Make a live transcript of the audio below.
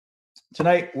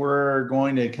Tonight, we're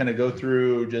going to kind of go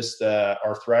through just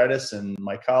arthritis, and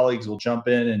my colleagues will jump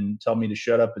in and tell me to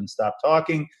shut up and stop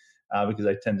talking because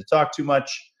I tend to talk too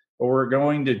much. But we're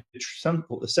going to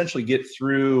essentially get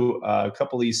through a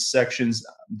couple of these sections.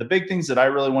 The big things that I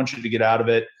really want you to get out of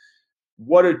it: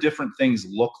 what do different things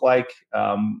look like?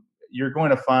 You're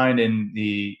going to find in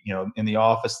the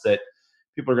office that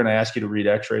people are going to ask you to read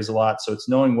X-rays a lot. So it's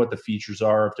knowing what the features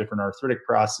are of different arthritic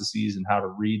processes and how to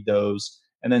read those,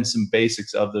 and then some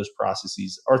basics of those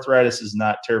processes. Arthritis is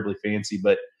not terribly fancy,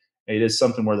 but it is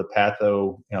something where the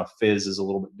phys is a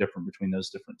little bit different between those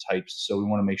different types. So we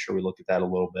want to make sure we look at that a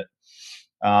little bit.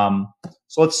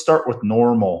 So let's start with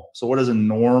normal. So what is a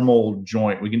normal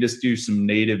joint? We can just do some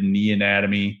native knee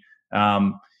anatomy.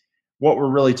 What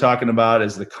we're really talking about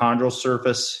is the chondral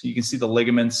surface. You can see the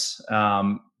ligaments,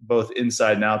 both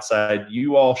inside and outside.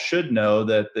 You all should know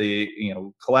that the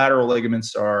collateral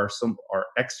ligaments are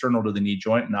external to the knee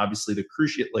joint, and obviously the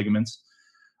cruciate ligaments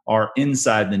are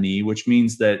inside the knee, which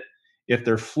means that if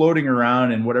they're floating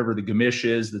around in whatever the gamish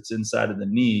is that's inside of the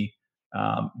knee,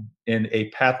 in a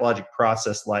pathologic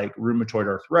process like rheumatoid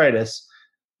arthritis,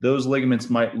 those ligaments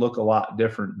might look a lot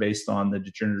different based on the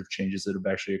degenerative changes that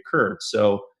have actually occurred.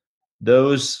 So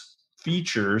those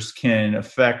features can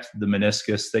affect the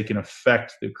meniscus, they can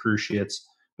affect the cruciates,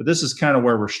 but this is kind of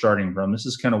where we're starting from. This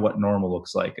is kind of what normal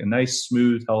looks like. A nice,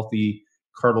 smooth, healthy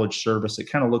cartilage surface. It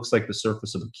kind of looks like the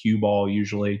surface of a cue ball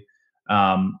usually,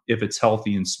 if it's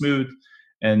healthy and smooth.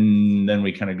 And then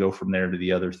we kind of go from there to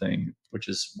the other thing, which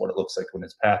is what it looks like when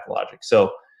it's pathologic.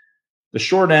 So the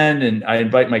short end, and I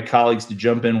invite my colleagues to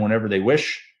jump in whenever they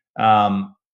wish.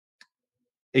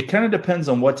 It kind of depends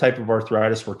on what type of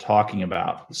arthritis we're talking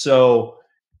about. So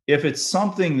if it's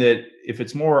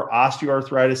more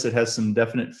osteoarthritis, it has some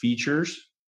definite features.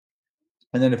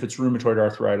 And then if it's rheumatoid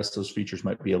arthritis, those features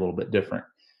might be a little bit different.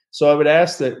 So I would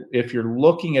ask that if you're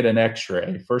looking at an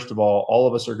X-ray, first of all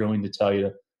of us are going to tell you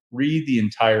to read the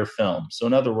entire film. So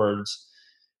in other words,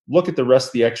 look at the rest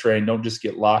of the X-ray and don't just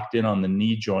get locked in on the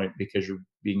knee joint because you're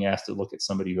being asked to look at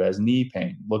somebody who has knee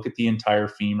pain. Look at the entire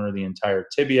femur, the entire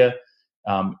tibia.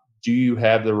 Do you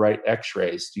have the right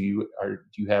X-rays? Do you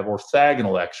have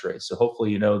orthogonal X-rays? So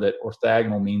hopefully you know that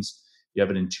orthogonal means you have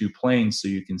it in two planes so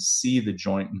you can see the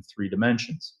joint in 3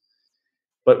 dimensions.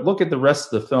 But look at the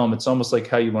rest of the film. It's almost like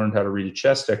how you learned how to read a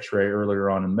chest X-ray earlier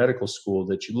on in medical school,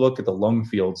 that you look at the lung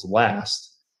fields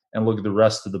last and look at the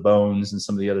rest of the bones and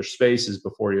some of the other spaces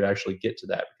before you actually get to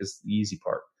that, because it's the easy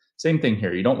part. Same thing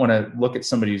here. You don't want to look at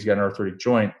somebody who's got an arthritic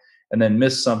joint and then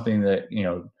miss something that,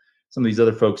 some of these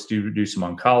other folks do some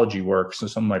oncology work. So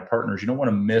some of my partners, you don't want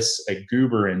to miss a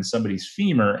goober in somebody's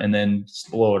femur and then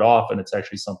just blow it off, and it's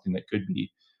actually something that could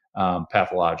be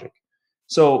pathologic.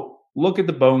 So look at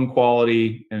the bone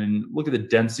quality and look at the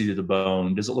density of the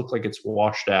bone. Does it look like it's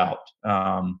washed out?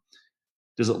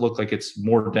 Does it look like it's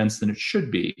more dense than it should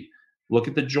be? Look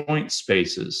at the joint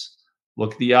spaces.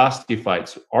 Look at the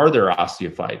osteophytes. Are there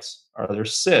osteophytes? Are there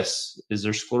cysts? Is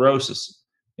there sclerosis?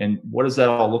 And what does that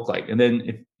all look like? And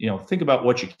then think about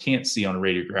what you can't see on a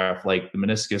radiograph, like the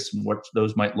meniscus and what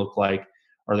those might look like.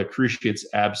 Are the cruciates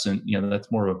absent?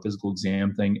 That's more of a physical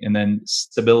exam thing. And then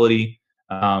stability.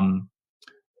 You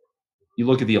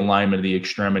look at the alignment of the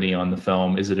extremity on the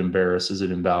film. Is it embarrassed? Is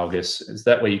it invalgus? Is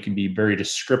that way you can be very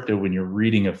descriptive when you're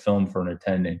reading a film for an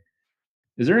attending.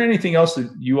 Is there anything else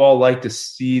that you all like to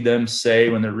see them say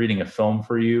when they're reading a film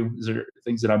for you? Is there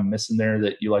things that I'm missing there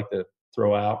that you like to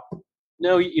throw out?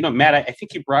 No, Matt, I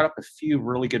think you brought up a few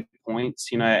really good points.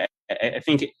 I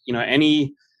think,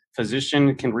 any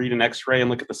physician can read an X-ray and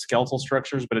look at the skeletal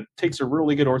structures, but it takes a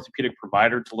really good orthopedic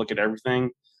provider to look at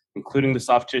everything, including the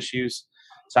soft tissues.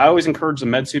 So I always encourage the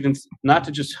med students not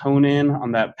to just hone in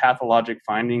on that pathologic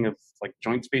finding of like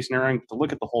joint space narrowing, but to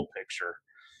look at the whole picture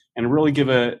and really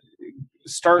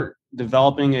start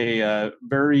developing a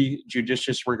very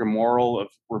judicious rigmarole of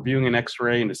reviewing an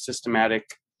X-ray in a systematic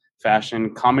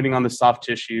fashion, commenting on the soft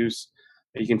tissues.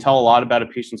 You can tell a lot about a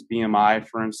patient's BMI,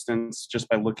 for instance, just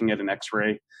by looking at an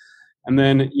X-ray. And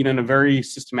then, in a very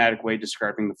systematic way,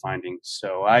 describing the findings.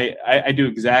 So I do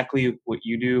exactly what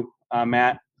you do,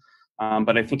 Matt.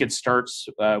 But I think it starts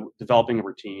developing a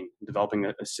routine, developing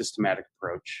a systematic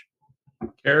approach.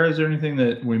 Kara, is there anything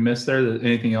that we missed there?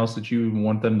 Anything else that you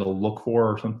want them to look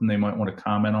for, or something they might want to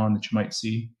comment on that you might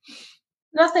see?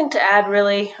 Nothing to add,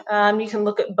 really. You can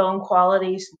look at bone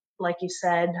qualities, like you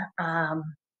said.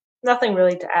 Nothing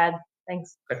really to add.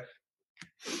 Thanks. Okay.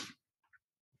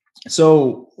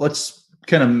 So let's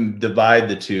kind of divide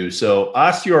the two. So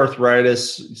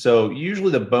osteoarthritis, so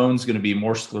usually the bone's going to be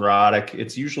more sclerotic.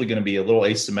 It's usually going to be a little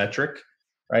asymmetric,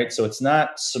 right? So it's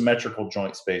not symmetrical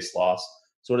joint space loss.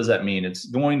 So what does that mean? It's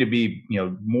going to be,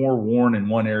 more worn in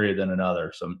one area than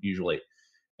another. So usually,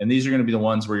 and these are going to be the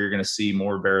ones where you're going to see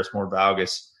more varus, more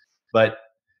valgus. But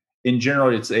in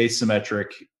general, it's asymmetric,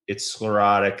 it's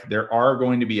sclerotic. There are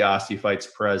going to be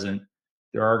osteophytes present.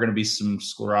 There are going to be some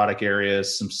sclerotic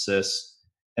areas, some cysts.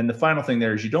 And the final thing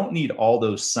there is you don't need all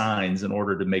those signs in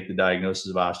order to make the diagnosis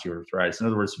of osteoarthritis. In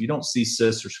other words, if you don't see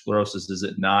cysts or sclerosis, is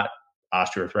it not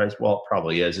osteoarthritis? Well, it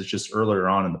probably is. It's just earlier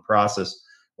on in the process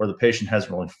where the patient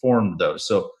hasn't really formed those.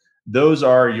 So those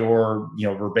are your,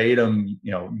 verbatim,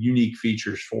 unique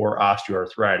features for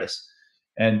osteoarthritis.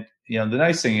 And, the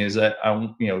nice thing is that,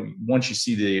 once you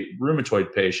see the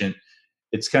rheumatoid patient,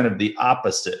 it's kind of the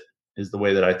opposite is the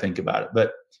way that I think about it.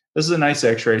 But this is a nice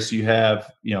x-ray. So you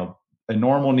have, a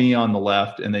normal knee on the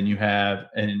left, and then you have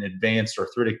an advanced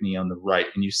arthritic knee on the right,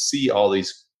 and you see all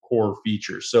these core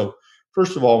features. So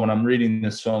first of all, when I'm reading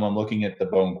this film, I'm looking at the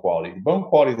bone quality. The bone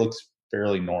quality looks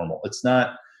fairly normal. It's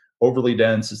not overly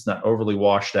dense. It's not overly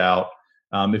washed out.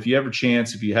 If you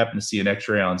happen to see an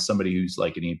x-ray on somebody who's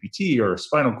like an amputee or a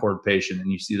spinal cord patient, and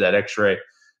you see that x-ray,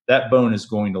 that bone is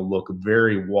going to look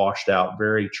very washed out,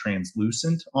 very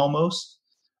translucent almost.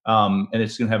 And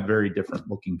it's going to have very different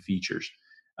looking features.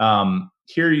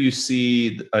 Here you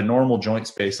see a normal joint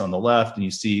space on the left, and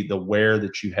you see the wear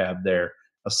that you have there.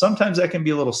 Now, sometimes that can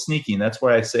be a little sneaky, and that's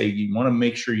why I say you want to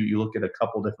make sure you look at a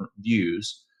couple different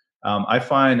views. I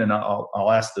find, and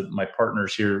I'll ask my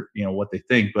partners here, what they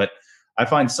think, but I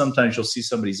find sometimes you'll see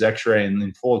somebody's x-ray and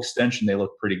in full extension, they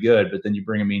look pretty good, but then you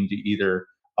bring them into either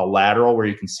a lateral where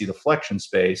you can see the flexion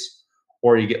space,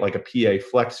 or you get like a PA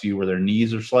flex view where their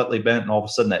knees are slightly bent, and all of a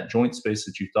sudden that joint space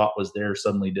that you thought was there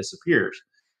suddenly disappears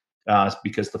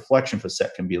because the flexion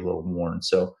facet can be a little worn.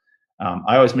 So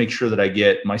I always make sure that I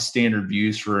get my standard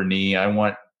views for a knee.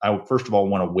 I first of all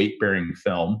want a weight-bearing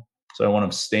film, so I want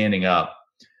them standing up.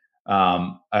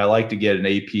 I like to get an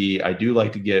AP. I do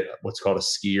like to get what's called a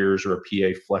skiers or a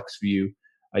PA flex view.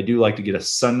 I do like to get a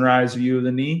sunrise view of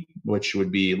the knee, which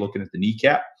would be looking at the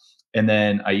kneecap. And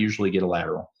then I usually get a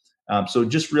lateral. So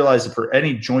just realize that for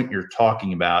any joint you're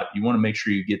talking about, you want to make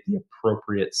sure you get the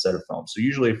appropriate set of film. So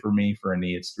usually for me, for a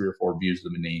knee, it's 3 or 4 views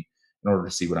of the knee in order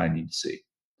to see what I need to see.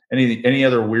 Any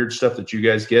other weird stuff that you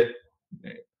guys get?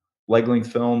 Leg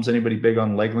length films? Anybody big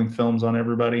on leg length films on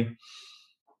everybody?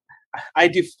 I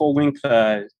do full length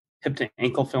hip to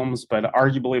ankle films, but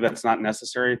arguably that's not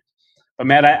necessary. But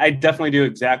Matt, I definitely do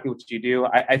exactly what you do.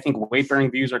 I think weight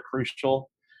bearing views are crucial.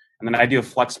 And then I do a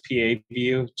flex PA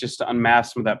view just to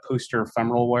unmask some of that posterior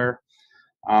femoral wear.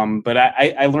 But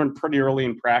I learned pretty early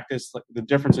in practice, like the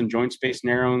difference in joint space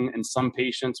narrowing in some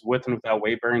patients with and without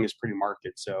weight bearing is pretty marked.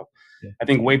 So yeah. I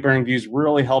think weight bearing views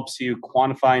really helps you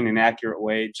quantify in an accurate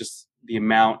way just the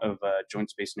amount of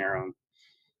joint space narrowing.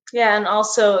 Yeah, and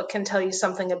also it can tell you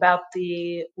something about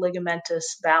the ligamentous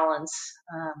balance.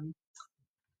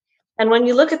 And when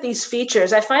you look at these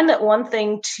features, I find that one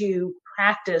thing to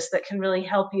practice that can really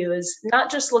help you is not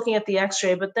just looking at the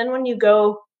x-ray, but then when you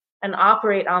go and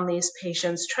operate on these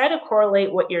patients, try to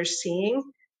correlate what you're seeing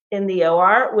in the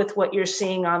OR with what you're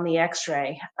seeing on the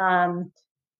x-ray.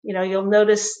 You'll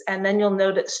notice, and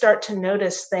then start to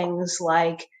notice things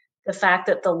like the fact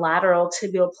that the lateral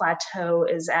tibial plateau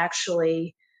is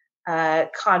actually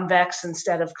convex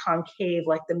instead of concave,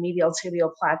 like the medial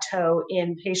tibial plateau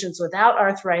in patients without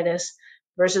arthritis,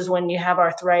 versus when you have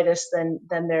arthritis, then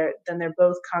they're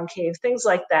both concave. Things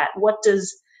like that. What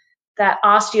does that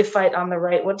osteophyte on the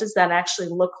right, what does that actually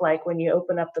look like when you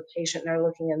open up the patient and they're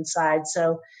looking inside?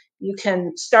 So you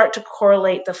can start to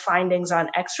correlate the findings on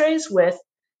x-rays with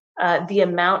the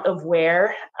amount of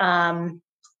wear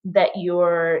that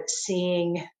you're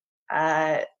seeing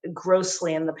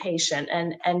grossly in the patient,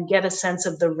 and get a sense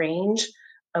of the range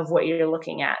of what you're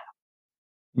looking at.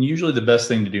 And usually the best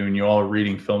thing to do when you all are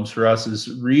reading films for us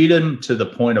is read them to the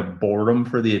point of boredom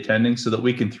for the attending so that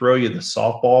we can throw you the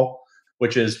softball,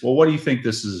 which is, well, what do you think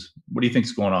is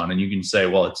going on? And you can say,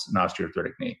 well, it's an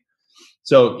osteoarthritic knee.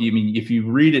 So, if you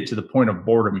read it to the point of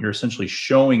boredom, you're essentially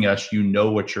showing us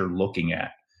what you're looking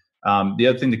at. The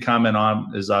other thing to comment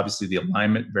on is obviously the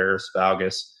alignment, varus,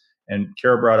 valgus. And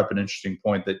Kara brought up an interesting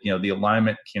point that, the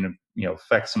alignment can,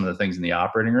 affect some of the things in the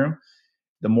operating room.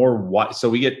 So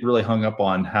we get really hung up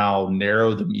on how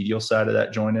narrow the medial side of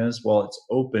that joint is. Well, it's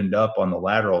opened up on the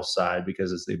lateral side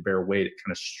because as they bear weight, it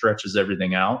kind of stretches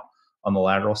everything out on the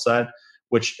lateral side,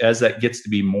 which as that gets to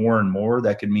be more and more,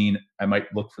 that could mean I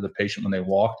might look for the patient when they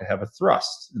walk to have a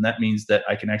thrust. And that means that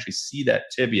I can actually see that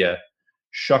tibia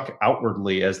shuck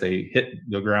outwardly as they hit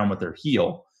the ground with their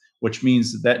heel, which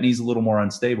means that knee's a little more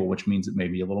unstable, which means it may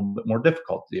be a little bit more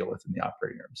difficult to deal with in the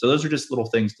operating room. So those are just little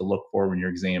things to look for when you're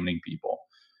examining people.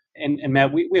 and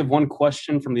Matt, we have one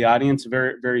question from the audience, a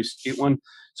very, very astute one.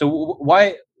 So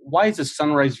why is a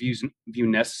sunrise view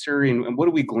necessary, and what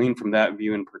do we glean from that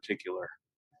view in particular?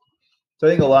 So I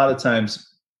think a lot of times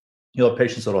you'll have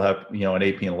patients that'll have, an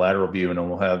AP and lateral view, and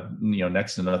we'll have,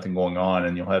 next to nothing going on.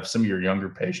 And you'll have some of your younger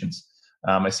patients.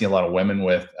 I see a lot of women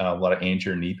with a lot of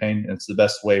anterior knee pain. And it's the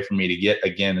best way for me to get,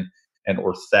 again, an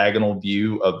orthogonal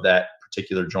view of that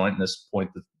particular joint, in this point,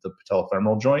 the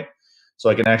patellofemoral joint. So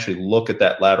I can actually look at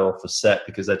that lateral facet,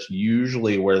 because that's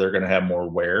usually where they're going to have more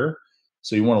wear.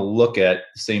 So you want to look at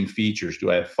the same features.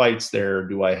 Do I have fights there?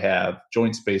 Do I have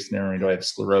joint space narrowing? Do I have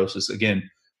sclerosis? Again,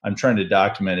 I'm trying to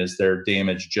document, is there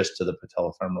damage just to the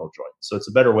patellofemoral joint? So it's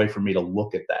a better way for me to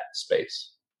look at that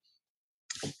space.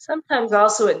 Sometimes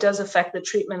also it does affect the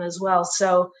treatment as well.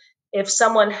 So if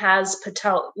someone has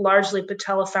largely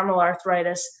patellofemoral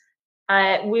arthritis,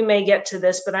 we may get to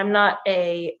this, but I'm not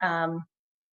I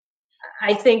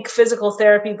think physical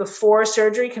therapy before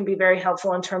surgery can be very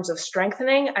helpful in terms of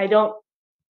strengthening. I don't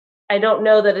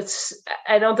know that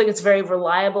I don't think it's very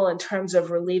reliable in terms of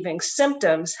relieving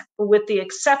symptoms, with the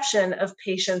exception of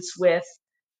patients with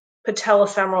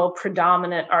patellofemoral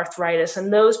predominant arthritis.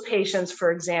 And those patients,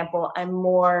 for example, I'm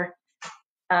more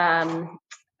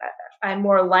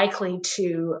likely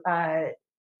to try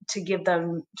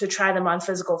them on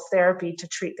physical therapy to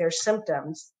treat their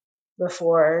symptoms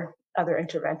before other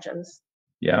interventions.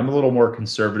 Yeah, I'm a little more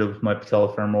conservative with my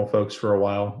patellofemoral folks for a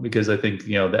while, because I think,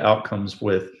 the outcomes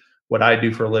with what I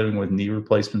do for a living with knee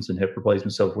replacements and hip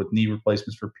replacements. So with knee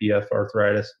replacements for PF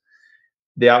arthritis,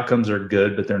 the outcomes are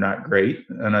good, but they're not great.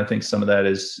 And I think some of that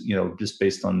is, just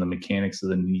based on the mechanics of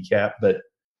the kneecap, but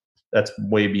that's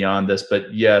way beyond this.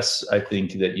 But yes, I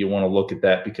think that you want to look at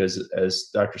that, because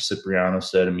as Dr. Cipriano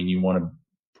said, I mean, you want to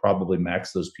probably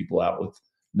max those people out with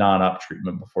non-op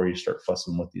treatment before you start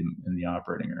fussing with them in the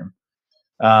operating room.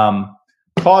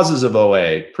 Causes of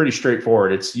OA, pretty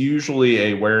straightforward. It's usually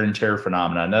a wear and tear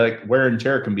phenomenon. Now, wear and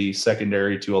tear can be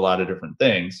secondary to a lot of different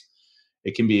things.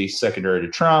 It can be secondary to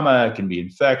trauma. It can be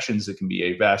infections. It can be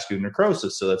avascular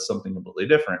necrosis. So that's something completely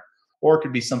different. Or it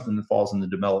could be something that falls in the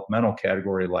developmental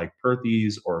category, like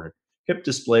Perthes or hip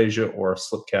dysplasia or a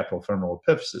slip capitofemoral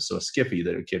epiphysis, so a SCFE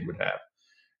that a kid would have.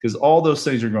 Because all those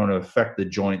things are going to affect the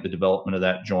joint, the development of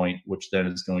that joint, which then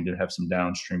is going to have some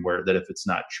downstream wear that if it's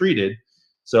not treated.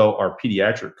 So our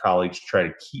pediatric colleagues try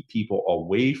to keep people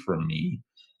away from me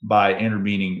by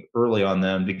intervening early on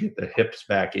them to get the hips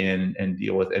back in and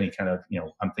deal with any kind of,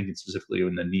 I'm thinking specifically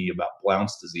in the knee about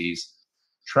Blount's disease,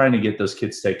 trying to get those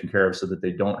kids taken care of so that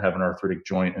they don't have an arthritic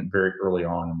joint and very early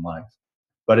on in life.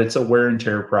 But it's a wear and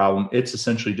tear problem. It's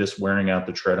essentially just wearing out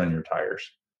the tread on your tires.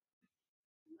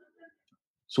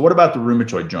 So what about the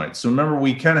rheumatoid joint? So remember,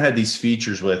 we kind of had these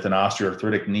features with an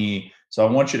osteoarthritic knee. So I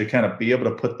want you to kind of be able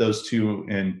to put those two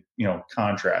in,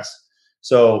 contrast.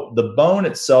 So the bone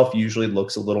itself usually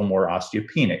looks a little more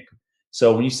osteopenic.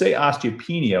 So when you say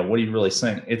osteopenia, what are you really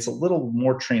saying? It's a little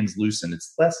more translucent.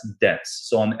 It's less dense.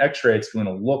 So on the x-ray, it's going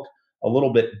to look a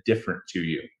little bit different to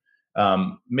you.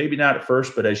 Maybe not at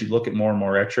first, but as you look at more and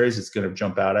more x-rays, it's going to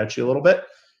jump out at you a little bit.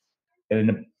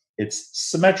 And it's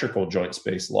symmetrical joint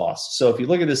space loss. So if you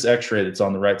look at this x-ray that's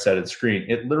on the right side of the screen,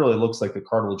 it literally looks like the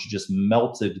cartilage just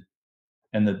melted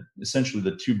and essentially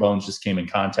the two bones just came in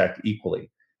contact equally.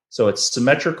 So it's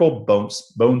symmetrical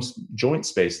bones joint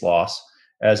space loss,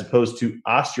 as opposed to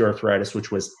osteoarthritis, which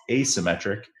was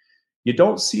asymmetric. You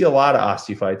don't see a lot of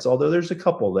osteophytes, although there's a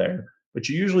couple there, but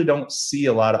you usually don't see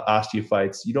a lot of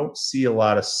osteophytes. You don't see a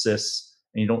lot of cysts,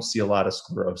 and you don't see a lot of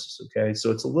sclerosis, okay?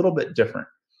 So it's a little bit different.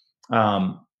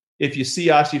 If you see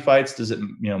osteophytes, does it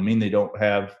mean they don't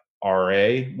have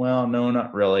RA? Well, no,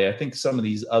 not really. I think some of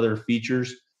these other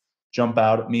features jump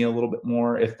out at me a little bit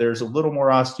more. If there's a little more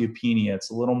osteopenia, it's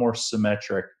a little more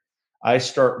symmetric, I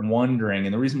start wondering,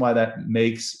 and the reason why that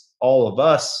makes all of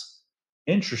us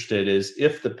interested is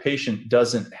if the patient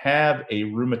doesn't have a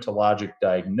rheumatologic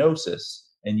diagnosis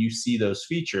and you see those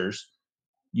features,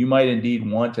 you might indeed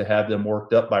want to have them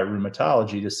worked up by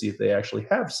rheumatology to see if they actually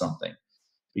have something.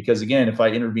 Because again, if I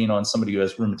intervene on somebody who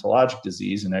has rheumatologic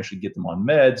disease and actually get them on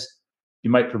meds, you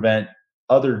might prevent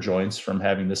other joints from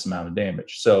having this amount of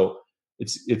damage. So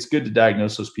it's good to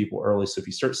diagnose those people early. So if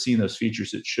you start seeing those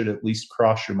features, it should at least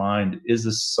cross your mind. Is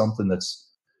this something that's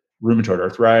rheumatoid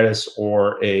arthritis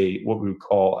or what we would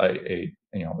call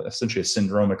essentially a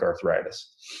syndromic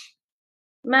arthritis?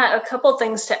 Matt, a couple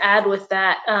things to add with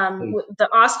that. The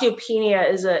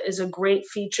osteopenia is a great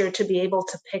feature to be able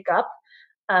to pick up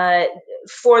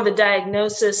for the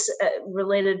diagnosis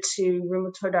related to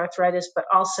rheumatoid arthritis, but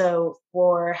also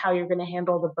for how you're going to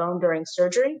handle the bone during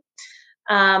surgery.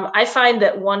 I find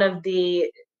that one of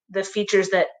the features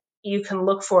that you can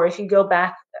look for, if you go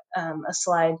back a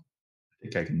slide, I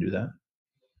think I can do that.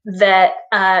 That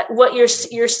what you're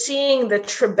seeing the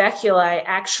trabeculi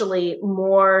actually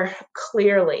more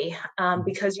clearly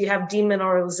because you have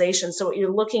demineralization. So what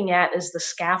you're looking at is the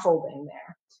scaffolding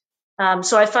there.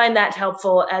 So I find that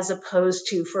helpful as opposed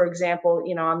to, for example,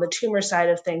 on the tumor side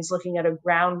of things, looking at a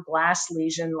ground glass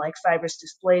lesion like fibrous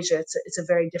dysplasia. It's a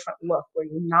very different look where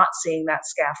you're not seeing that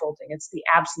scaffolding. It's the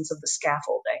absence of the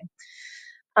scaffolding.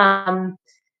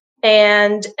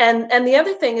 And the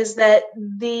other thing is that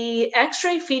the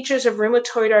X-ray features of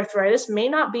rheumatoid arthritis may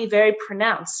not be very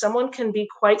pronounced. Someone can be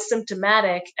quite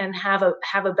symptomatic and have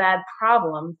a bad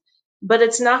problem, but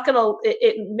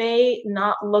it may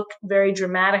not look very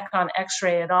dramatic on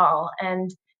X-ray at all. And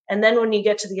then when you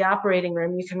get to the operating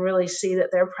room, you can really see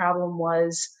that their problem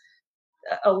was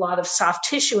a lot of soft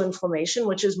tissue inflammation,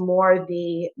 which is more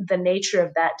the nature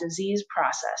of that disease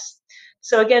process.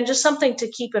 So again, just something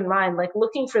to keep in mind, like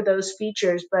looking for those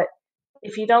features, but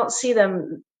if you don't see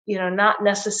them, don't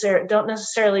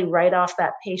necessarily write off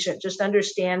that patient. Just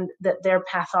understand that their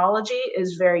pathology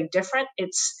is very different.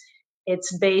 It's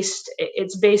based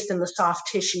in the soft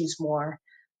tissues more,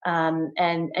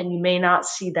 and you may not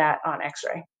see that on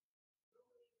X-ray.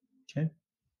 Okay.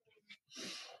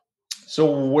 So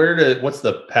what's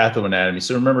the pathoanatomy?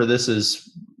 So remember, this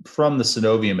is from the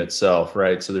synovium itself,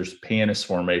 right? So there's pannus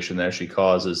formation that actually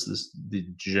causes the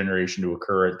degeneration to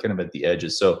occur kind of at the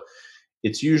edges. So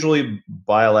it's usually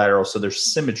bilateral, so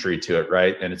there's symmetry to it,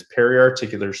 right? And it's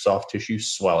periarticular soft tissue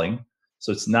swelling.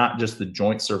 So it's not just the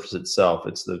joint surface itself,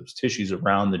 it's the tissues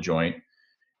around the joint.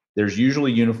 There's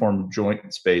usually uniform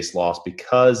joint space loss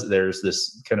because there's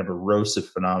this kind of erosive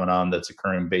phenomenon that's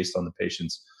occurring based on the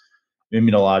patient's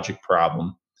immunologic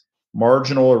problem.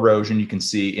 Marginal erosion you can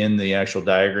see in the actual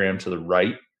diagram to the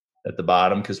right at the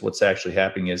bottom, because what's actually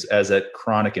happening is as that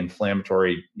chronic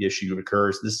inflammatory issue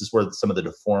occurs, this is where some of the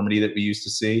deformity that we used to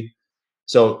see.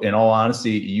 So in all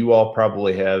honesty, you all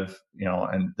probably have,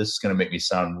 and this is going to make me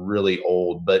sound really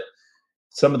old, but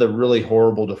some of the really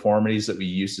horrible deformities that we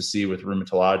used to see with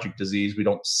rheumatologic disease, we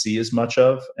don't see as much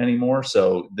of anymore.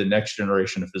 So the next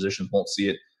generation of physicians won't see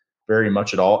it very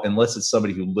much at all, unless it's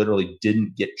somebody who literally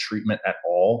didn't get treatment at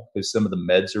all, because some of the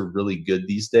meds are really good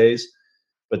these days.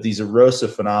 But these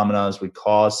erosive phenomena would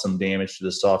cause some damage to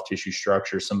the soft tissue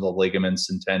structure, some of the ligaments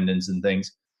and tendons and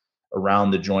things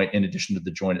around the joint, in addition to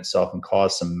the joint itself, and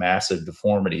cause some massive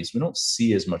deformities. We don't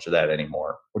see as much of that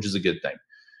anymore, which is a good thing.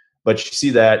 But you see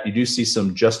that, you do see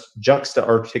some just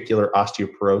juxta-articular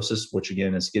osteoporosis, which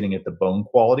again is getting at the bone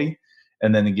quality,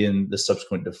 and then again, the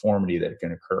subsequent deformity that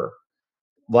can occur.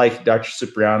 Like Dr.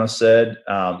 Cipriano said,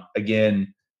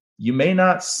 again, you may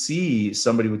not see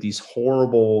somebody with these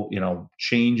horrible,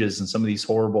 changes and some of these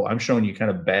horrible, I'm showing you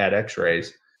kind of bad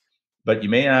x-rays, but you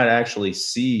may not actually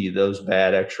see those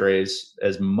bad x-rays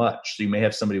as much. So you may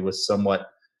have somebody with somewhat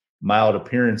mild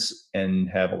appearance and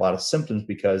have a lot of symptoms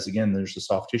because, again, there's a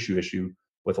soft tissue issue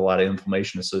with a lot of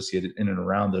inflammation associated in and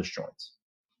around those joints.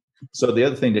 So the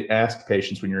other thing to ask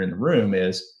patients when you're in the room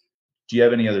is, do you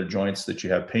have any other joints that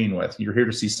you have pain with? You're here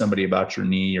to see somebody about your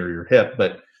knee or your hip,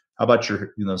 but how about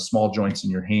your small joints in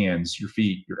your hands, your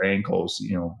feet, your ankles?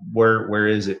 Where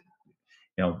is it?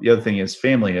 The other thing is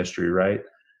family history, right?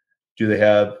 Do they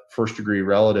have first degree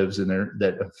relatives in there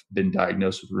that have been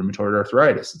diagnosed with rheumatoid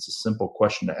arthritis? It's a simple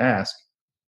question to ask,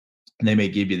 and they may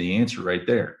give you the answer right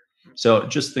there. So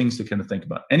just things to kind of think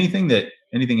about. Anything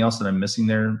else that I'm missing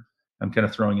there? I'm kind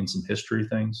of throwing in some history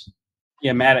things.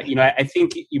 Yeah, Matt, I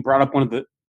think you brought up one of the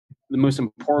most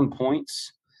important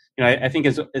points. I think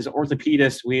as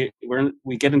orthopedists,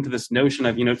 we get into this notion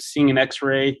of, seeing an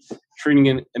x-ray, treating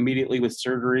it immediately with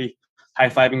surgery,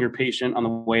 high-fiving your patient on the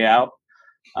way out.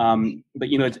 But,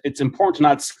 it's important to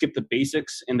not skip the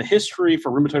basics. And the history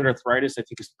for rheumatoid arthritis, I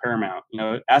think, is paramount.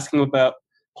 Asking about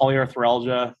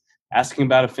polyarthralgia, asking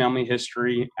about a family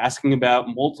history, asking about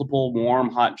multiple warm,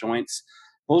 hot joints.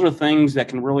 Those are things that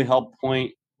can really help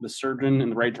point the surgeon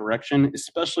in the right direction,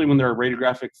 especially when there are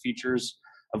radiographic features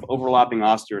of overlapping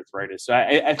osteoarthritis. So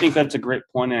I think that's a great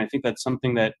point, and I think that's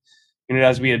something that,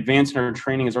 as we advance in our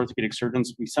training as orthopedic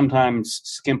surgeons, we sometimes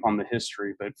skimp on the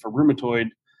history. But for rheumatoid,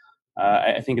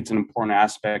 I think it's an important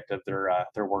aspect of their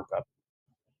workup.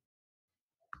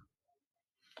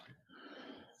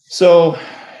 So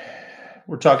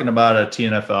we're talking about a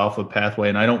TNF alpha pathway,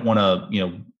 and I don't want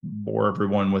to bore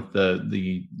everyone with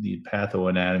the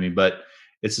pathoanatomy, but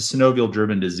it's a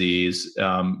synovial-driven disease.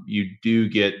 You do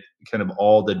get kind of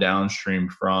all the downstream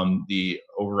from the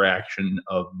overaction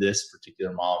of this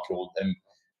particular molecule, and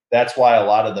that's why a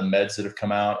lot of the meds that have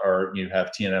come out are, you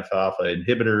have TNF alpha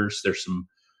inhibitors. There's some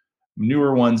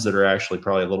newer ones that are actually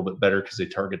probably a little bit better because they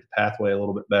target the pathway a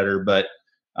little bit better. But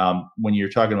when you're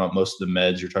talking about most of the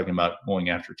meds, you're talking about going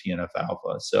after TNF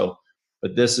alpha. So,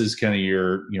 but this is kind of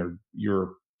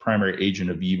your primary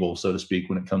agent of evil, so to speak,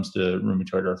 when it comes to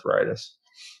rheumatoid arthritis.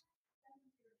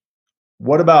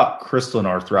 What about crystalline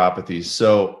arthropathies?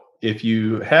 So if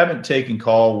you haven't taken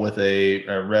call with a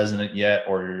resident yet,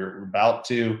 or you're about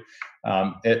to,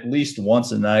 at least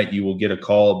once a night, you will get a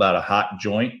call about a hot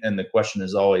joint. And the question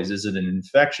is always, is it an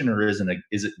infection or is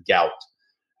it gout?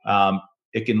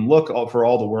 It can look for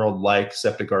all the world like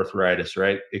septic arthritis,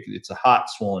 right? It's a hot,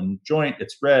 swollen joint.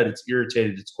 It's red. It's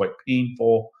irritated. It's quite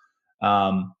painful.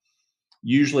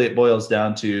 Usually it boils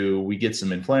down to, we get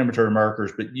some inflammatory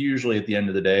markers, but usually at the end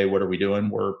of the day, what are we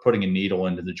doing? We're putting a needle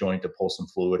into the joint to pull some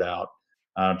fluid out,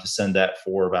 to send that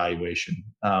for evaluation.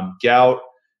 Gout,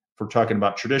 if we're talking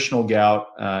about traditional gout,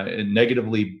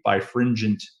 negatively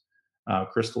bifringent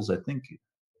crystals, I think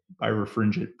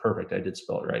birefringent, perfect, I did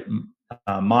spell it right.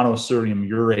 Monosodium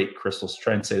urate crystals,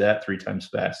 try and say that 3 times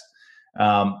fast.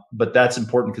 But that's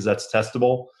important because that's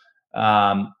testable.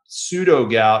 Pseudo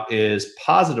gout is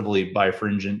positively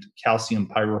bifringent calcium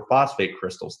pyrophosphate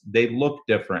crystals. They look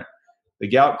different. The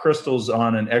gout crystals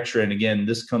on an x-ray, and again,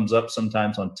 this comes up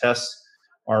sometimes on tests,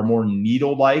 are more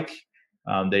needle-like.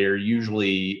 They are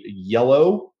usually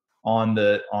yellow on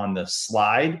the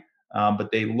slide,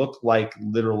 but they look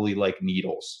literally like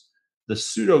needles. The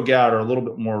pseudo gout are a little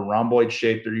bit more rhomboid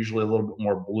shaped. They're usually a little bit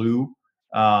more blue.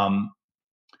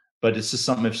 But it's just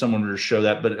something, if someone were to show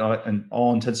that, but in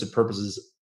all intents and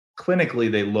purposes, clinically,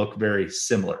 they look very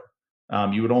similar.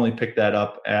 You would only pick that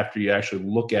up after you actually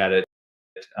look at it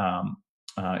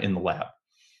in the lab.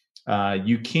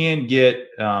 You can get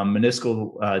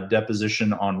meniscal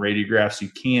deposition on radiographs. You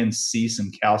can see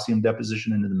some calcium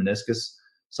deposition into the meniscus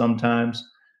sometimes.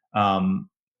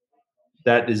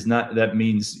 That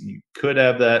means you could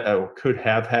have that, or could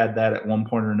have had that at one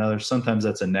point or another. Sometimes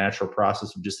that's a natural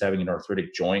process of just having an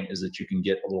arthritic joint, is that you can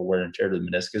get a little wear and tear to the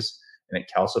meniscus and it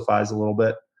calcifies a little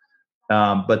bit.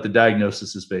 But the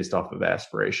diagnosis is based off of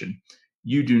aspiration.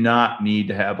 You do not need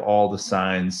to have all the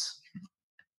signs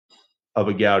of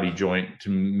a gouty joint to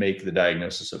make the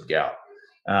diagnosis of gout.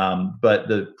 But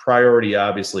the priority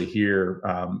obviously here,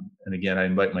 and again, I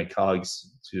invite my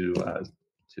colleagues to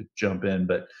jump in,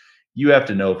 but you have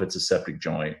to know if it's a septic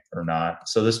joint or not.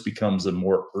 So this becomes a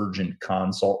more urgent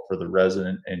consult for the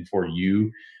resident and for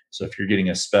you. So if you're getting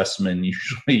a specimen,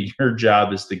 usually your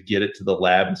job is to get it to the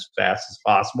lab as fast as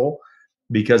possible,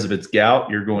 because if it's gout,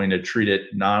 you're going to treat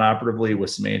it non-operatively with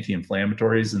some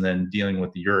anti-inflammatories and then dealing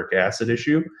with the uric acid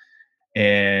issue.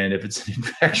 And if it's an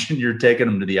infection, you're taking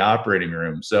them to the operating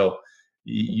room. So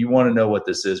you want to know what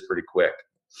this is pretty quick.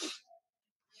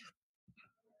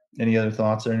 Any other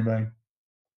thoughts or anybody?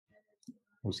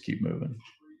 Let's keep moving.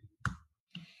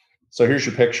 So here's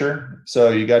your picture.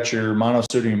 So you got your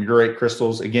monosodium urate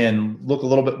crystals. Again, look a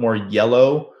little bit more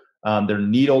yellow. They're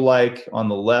needle-like on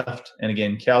the left. And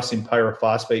again, calcium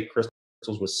pyrophosphate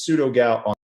crystals with pseudo gout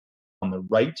on the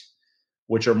right,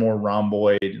 which are more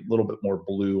rhomboid, a little bit more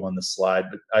blue on the slide.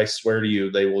 But I swear to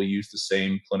you, they will use the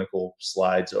same clinical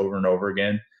slides over and over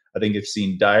again. I think I've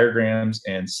seen diagrams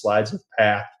and slides of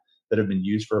path that have been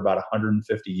used for about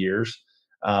 150 years.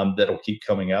 That'll keep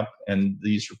coming up, and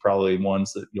these are probably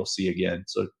ones that you'll see again.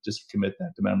 So just commit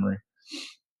that to memory.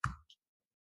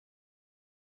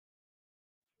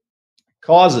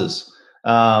 Causes.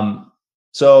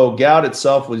 So gout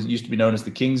itself used to be known as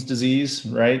the king's disease,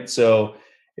 right? So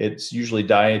it's usually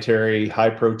dietary,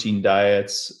 high protein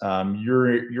diets.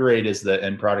 Urate is the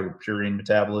end product of purine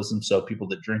metabolism. So people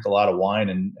that drink a lot of wine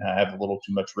and have a little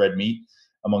too much red meat,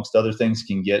 amongst other things,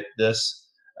 can get this.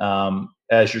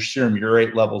 As your serum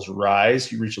urate levels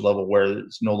rise, you reach a level where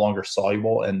it's no longer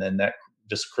soluble, and then that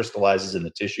just crystallizes in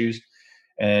the tissues,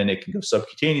 and it can go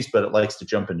subcutaneous, but it likes to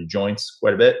jump into joints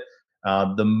quite a bit.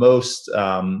 The most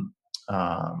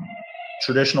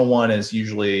traditional one is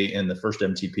usually in the first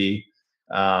MTP.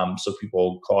 So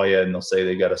people call you and they'll say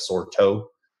they got a sore toe.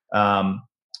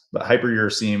 But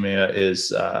hyperuricemia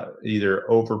is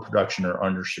either overproduction or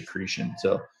undersecretion.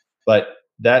 So, but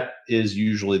that is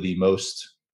usually the most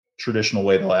traditional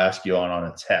way they'll ask you on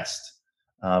a test.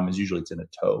 Is usually it's in a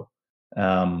toe.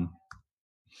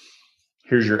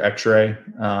 Here's your x-ray.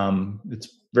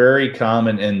 It's very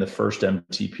common in the first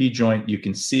MTP joint. You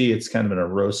can see it's kind of an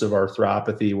erosive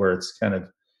arthropathy where it's kind of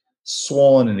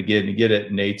swollen. And again, you get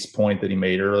at Nate's point that he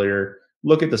made earlier,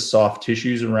 look at the soft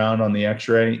tissues around on the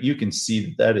x-ray. You can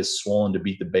see that is swollen to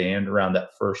beat the band around that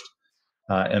first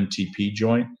MTP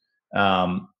joint.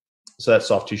 So that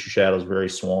soft tissue shadow is very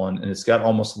swollen, and it's got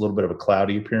almost a little bit of a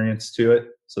cloudy appearance to it.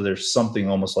 So there's something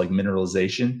almost like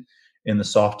mineralization. in the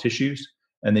soft tissues.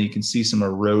 And then you can see some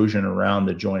erosion around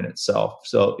the joint itself.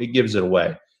 So it gives it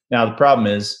away. Now, the problem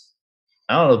is,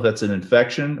 I don't know if that's an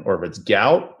infection or if it's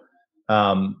gout,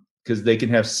 because they can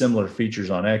have similar features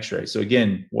on x-ray. So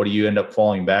again, what do you end up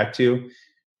falling back to?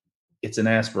 It's an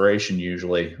aspiration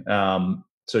usually.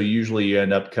 So usually you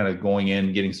end up kind of going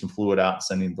in, getting some fluid out, and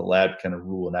sending the lab to kind of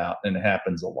rule it out. And it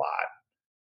happens a lot.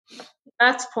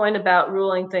 That's the point about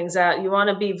ruling things out. You want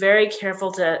to be very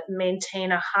careful to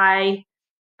maintain a high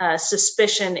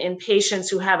suspicion in patients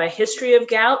who have a history of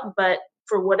gout, but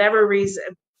for whatever reason,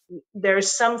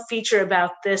 there's some feature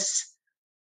about this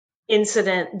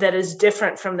incident that is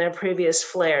different from their previous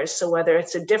flares. So whether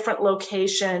it's a different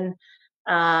location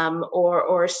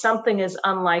or something is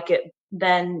unlike it,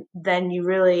 then you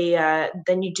really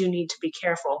then you do need to be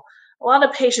careful. A lot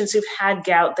of patients who've had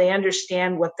gout, they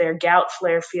understand what their gout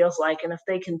flare feels like, and if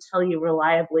they can tell you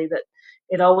reliably that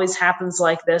it always happens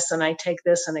like this, and I take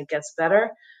this and it gets better,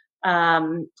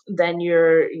 then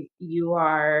you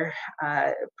are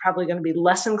probably going to be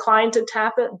less inclined to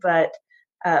tap it. But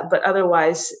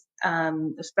otherwise,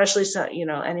 especially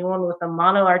anyone with a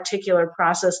monoarticular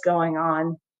process going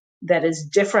on that is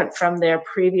different from their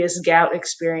previous gout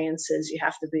experiences, you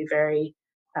have to be very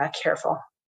careful.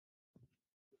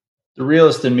 The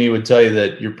realist in me would tell you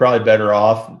that you're probably better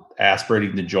off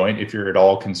aspirating the joint if you're at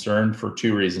all concerned, for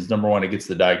two reasons. Number one, it gets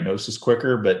the diagnosis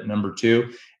quicker, but number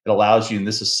two, it allows you, and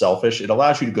this is selfish, it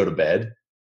allows you to go to bed,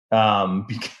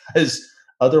 because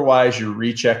otherwise you're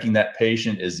rechecking that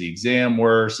patient. Is the exam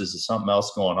worse? Is there something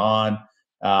else going on?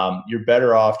 You're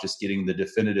better off just getting the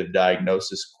definitive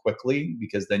diagnosis quickly,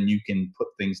 because then you can put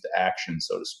things to action,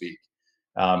 so to speak.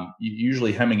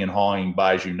 Usually hemming and hawing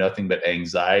buys you nothing but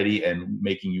anxiety and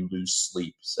making you lose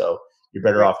sleep. So you're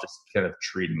better off just kind of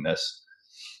treating this.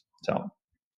 So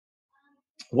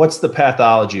what's the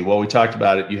pathology? Well, we talked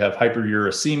about it. You have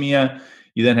hyperuricemia.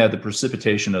 You then have the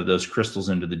precipitation of those crystals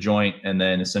into the joint. And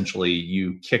then essentially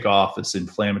you kick off this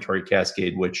inflammatory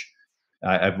cascade, which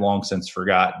I've long since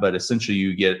forgot, but essentially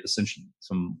you get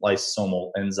some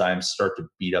lysosomal enzymes start to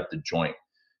beat up the joint.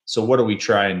 So what do we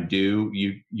try and do?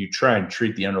 You try and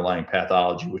treat the underlying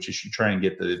pathology, which is you try and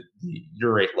get the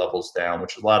urate levels down,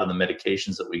 which a lot of the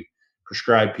medications that we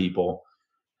prescribe people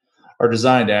are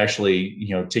designed to actually,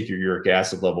 take your uric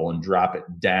acid level and drop it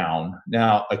down.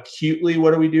 Now, acutely,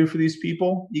 what do we do for these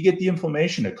people? You get the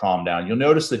inflammation to calm down. You'll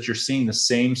notice that you're seeing the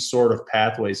same sort of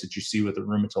pathways that you see with a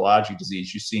rheumatologic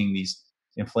disease. You're seeing these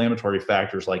inflammatory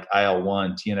factors like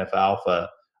IL-1, TNF-alpha,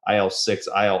 IL-6,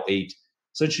 IL-8.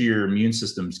 Essentially, your immune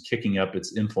system's kicking up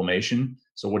its inflammation.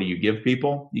 So what do you give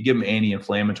people? You give them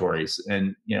anti-inflammatories,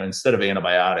 and instead of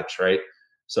antibiotics, right?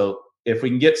 So if we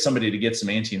can get somebody to get some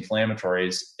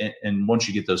anti-inflammatories, and once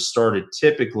you get those started,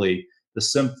 typically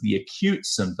the acute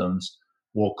symptoms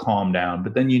will calm down.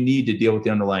 But then you need to deal with the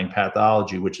underlying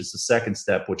pathology, which is the second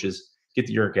step, which is get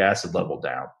the uric acid level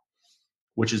down,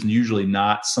 which is usually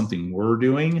not something we're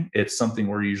doing. It's something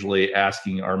we're usually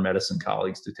asking our medicine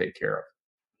colleagues to take care of.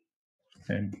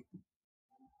 Okay.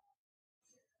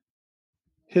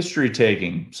 History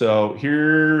taking. So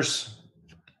here's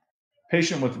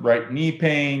patient with right knee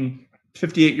pain,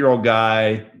 58-year-old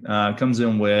guy, comes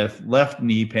in with left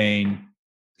knee pain,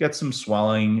 got some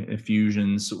swelling,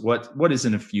 effusions. What is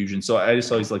an effusion? So I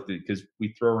just always like to, because we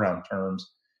throw around terms.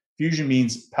 Effusion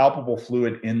means palpable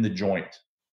fluid in the joint.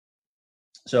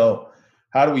 So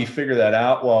how do we figure that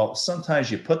out? Well,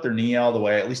 sometimes you put their knee all the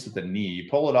way, at least with the knee, you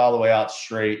pull it all the way out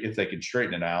straight if they can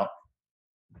straighten it out.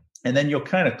 And then you'll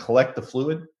kind of collect the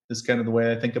fluid. This is kind of the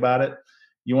way I think about it.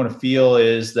 You want to feel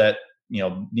is that,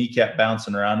 kneecap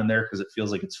bouncing around in there because it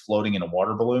feels like it's floating in a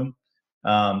water balloon.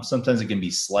 Sometimes it can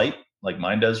be slight, like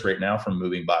mine does right now from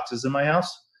moving boxes in my house.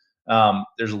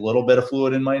 There's a little bit of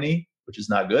fluid in my knee, which is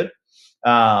not good.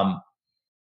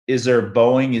 Is there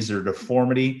bowing? Is there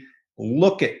deformity?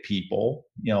 Look at people,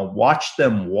 watch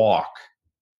them walk.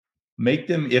 Make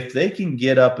them, if they can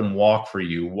get up and walk for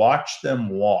you, watch them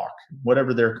walk,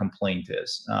 whatever their complaint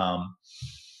is.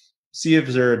 See if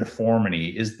there's a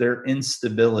deformity. Is there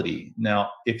instability? Now,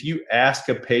 if you ask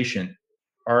a patient,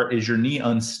 is your knee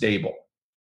unstable?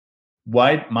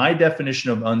 My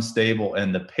definition of unstable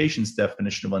and the patient's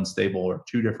definition of unstable are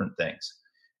two different things.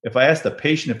 If I ask the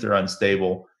patient if they're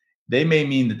unstable, they may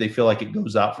mean that they feel like it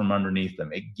goes out from underneath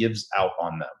them. It gives out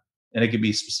on them. And it could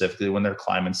be specifically when they're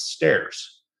climbing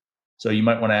stairs. So you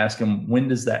might want to ask them, when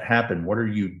does that happen? What are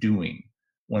you doing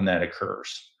when that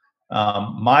occurs?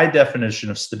 My definition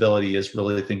of stability is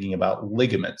really thinking about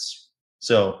ligaments.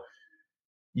 So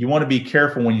you want to be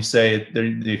careful when you say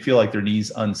they feel like their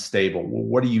knee's unstable. Well,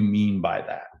 what do you mean by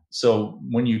that? So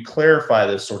when you clarify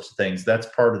those sorts of things, that's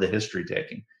part of the history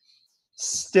taking.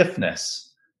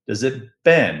 Stiffness. Does it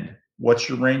bend? What's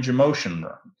your range of motion?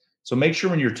 So make sure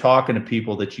when you're talking to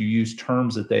people that you use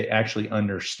terms that they actually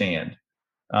understand.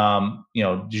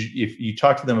 If you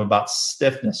talk to them about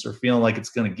stiffness or feeling like it's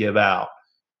going to give out,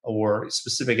 or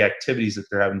specific activities that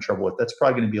they're having trouble with, that's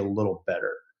probably going to be a little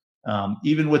better.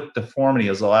 Even with deformity,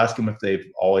 as I'll ask them if they've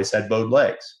always had bowed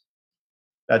legs.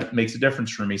 That makes a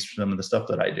difference for me, for some of the stuff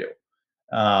that I do.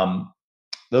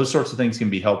 Those sorts of things can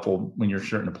be helpful when you're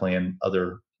starting to plan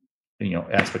other,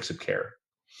 aspects of care.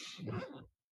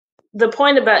 The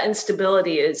point about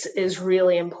instability is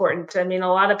really important. I mean,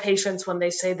 a lot of patients, when they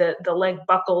say that the leg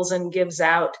buckles and gives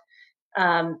out,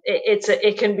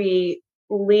 it can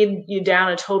lead you down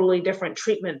a totally different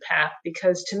treatment path,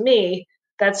 because to me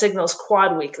that signals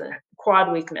quad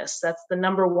weakness. That's the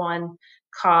number one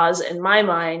cause in my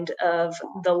mind of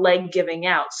the leg giving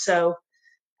out. So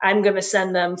I'm going to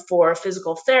send them for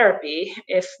physical therapy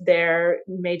if their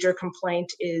major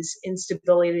complaint is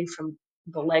instability from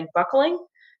the leg buckling.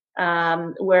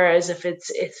 Whereas if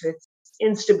it's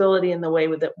instability in the way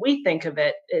that we think of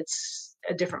it, it's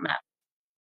a different matter.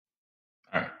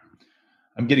 All right.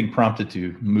 I'm getting prompted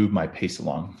to move my pace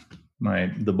along.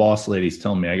 The boss lady's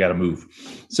telling me I got to move.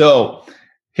 So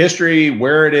history,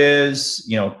 where it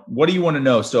is, what do you want to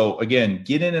know? So again,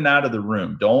 get in and out of the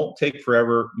room. Don't take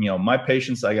forever. My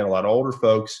patients, I got a lot of older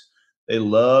folks. They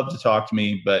love to talk to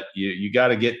me, but you got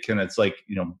to get it's like,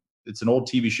 it's an old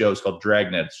TV show. It's called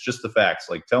Dragnet. It's just the facts.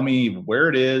 Like, tell me where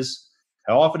it is,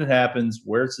 how often it happens,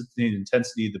 where it's the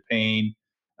intensity of the pain.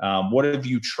 What have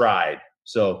you tried?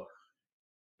 So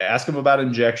ask them about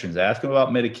injections, ask them about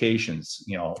medications.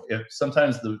 If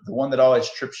sometimes the one that always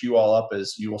trips you all up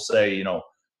is you will say, do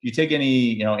you take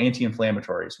any,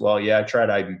 anti-inflammatories? Well, yeah, I tried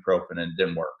ibuprofen and it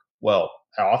didn't work. Well,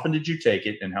 how often did you take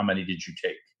it and how many did you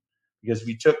take? Because if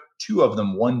you took 2 of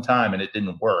them one time and it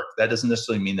didn't work, that doesn't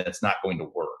necessarily mean that it's not going to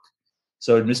work.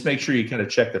 So just make sure you kind of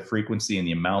check the frequency and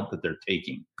the amount that they're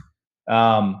taking.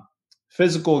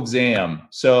 Physical exam.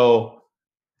 So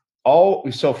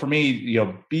for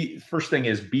me, first thing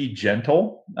is be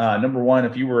gentle. Number one,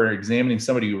 if you were examining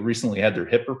somebody who recently had their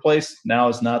hip replaced, now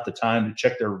is not the time to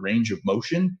check their range of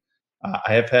motion.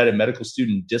 I have had a medical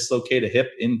student dislocate a hip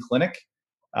in clinic.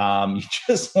 You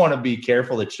just want to be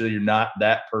careful that you're not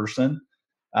that person.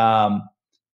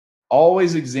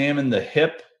 Always examine the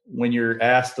hip when you're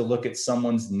asked to look at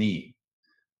someone's knee.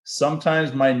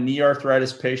 Sometimes my knee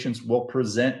arthritis patients will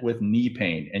present with knee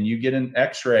pain, and you get an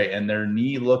x-ray and their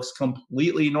knee looks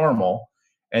completely normal.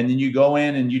 And then you go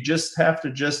in and you just have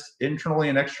to internally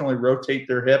and externally rotate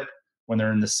their hip when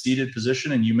they're in the seated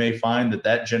position. And you may find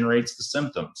that generates the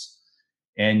symptoms.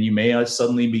 And you may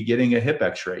suddenly be getting a hip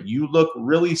x-ray. You look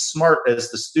really smart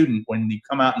as the student when you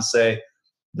come out and say,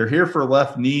 they're here for a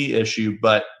left knee issue,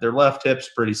 but their left hip's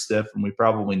pretty stiff and we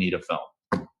probably need a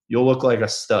film. You'll look like a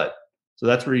stud. So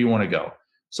that's where you want to go.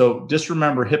 So just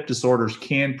remember, hip disorders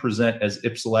can present as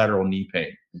ipsilateral knee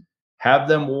pain. Have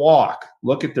them walk,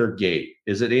 look at their gait.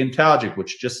 Is it antalgic,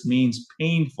 which just means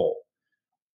painful?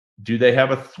 Do they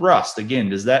have a thrust?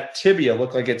 Again, does that tibia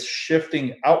look like it's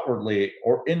shifting outwardly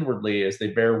or inwardly as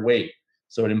they bear weight?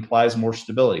 So it implies more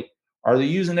stability. Are they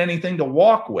using anything to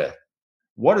walk with?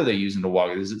 What are they using to walk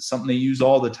with? Is it something they use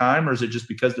all the time, or is it just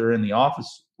because they're in the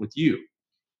office with you?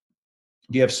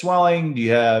 Do you have swelling? Do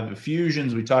you have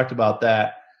effusions? We talked about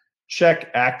that.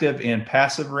 Check active and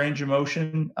passive range of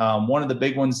motion. One of the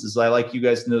big ones is I like you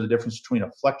guys to know the difference between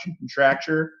a flexion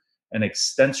contracture and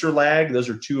extensor lag. Those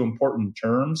are 2 important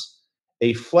terms.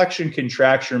 A flexion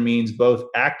contracture means both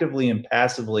actively and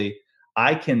passively,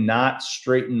 I cannot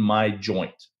straighten my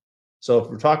joint. So if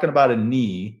we're talking about a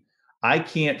knee, I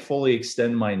can't fully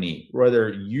extend my knee,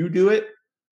 whether you do it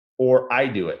or I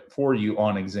do it for you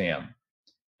on exam.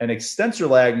 An extensor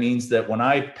lag means that when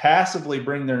I passively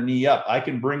bring their knee up, I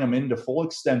can bring them into full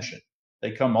extension.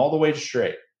 They come all the way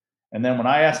straight. And then when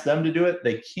I ask them to do it,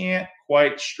 they can't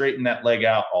quite straighten that leg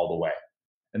out all the way.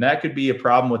 And that could be a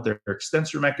problem with their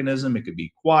extensor mechanism. It could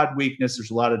be quad weakness.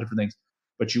 There's a lot of different things.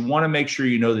 But you want to make sure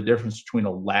you know the difference between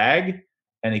a lag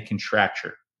and a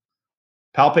contracture.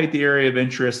 Palpate the area of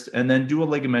interest and then do a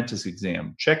ligamentous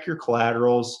exam. Check your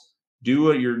collaterals.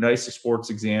 Do your nicest sports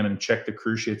exam and check the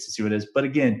cruciates to see what it is. But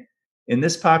again, in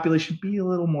this population, be a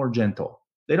little more gentle.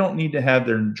 They don't need to have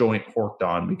their joint horked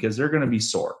on because they're going to be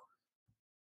sore.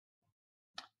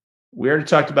 We already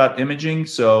talked about imaging.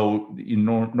 So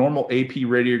normal AP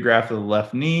radiograph of the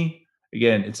left knee.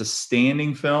 Again, it's a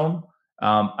standing film.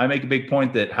 I make a big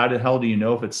point that how the hell do you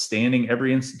know if it's standing?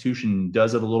 Every institution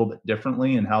does it a little bit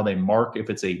differently in how they mark if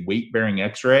it's a weight-bearing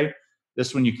x-ray.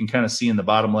 This one you can kind of see in the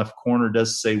bottom left corner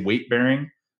does say weight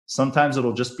bearing. Sometimes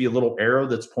it'll just be a little arrow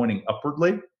that's pointing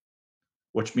upwardly.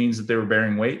 which means that they were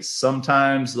bearing weight.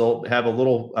 Sometimes they'll have a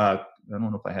little, I don't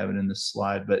know if I have it in this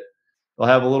slide, but they'll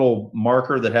have a little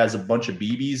marker that has a bunch of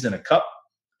BBs in a cup,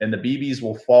 and the BBs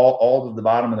will fall all to the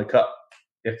bottom of the cup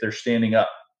if they're standing up.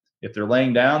 If they're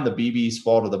laying down, the BBs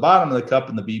fall to the bottom of the cup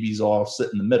and the BBs all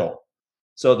sit in the middle.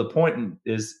 So the point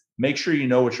is, make sure you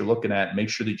know what you're looking at. Make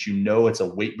sure that you know it's a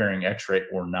weight-bearing x-ray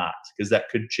or not, because that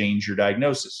could change your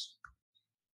diagnosis.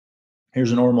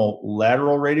 Here's a normal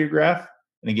lateral radiograph.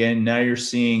 And again, now you're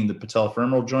seeing the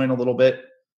patellofemoral joint a little bit,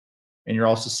 and you're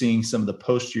also seeing some of the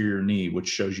posterior knee, which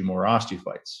shows you more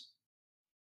osteophytes.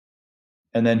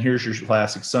 And then here's your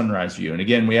classic sunrise view. And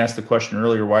again, we asked the question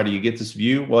earlier, why do you get this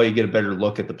view? Well, you get a better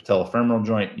look at the patellofemoral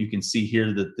joint. You can see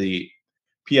here that the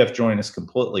PF joint is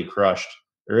completely crushed.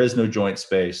 There is no joint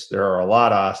space. There are a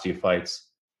lot of osteophytes.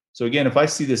 So again, if I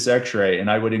see this x-ray, and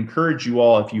I would encourage you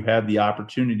all, if you have the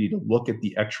opportunity to look at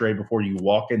the x-ray before you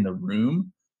walk in the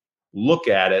room, look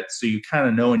at it so you kind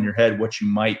of know in your head what you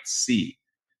might see.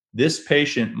 This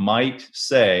patient might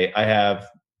say, I have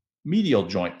medial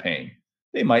joint pain.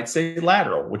 They might say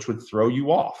lateral, which would throw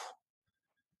you off.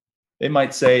 They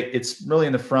might say it's really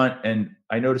in the front, and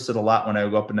I notice it a lot when I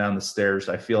go up and down the stairs.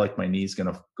 I feel like my knee's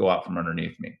going to go out from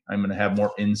underneath me. I'm going to have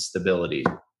more instability.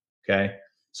 Okay.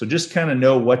 So just kind of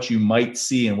know what you might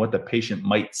see and what the patient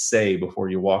might say before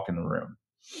you walk in the room.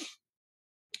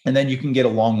 And then you can get a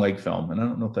long leg film. And I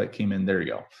don't know if that came in. There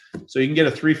you go. So you can get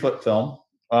a 3-foot film,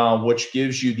 which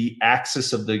gives you the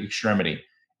axis of the extremity.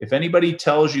 If anybody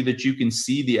tells you that you can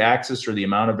see the axis or the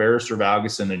amount of varus or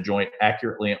valgus in a joint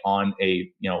accurately on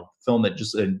a film that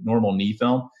just a normal knee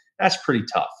film, that's pretty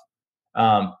tough.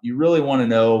 You really want to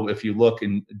know, if you look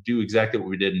and do exactly what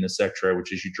we did in this x-ray,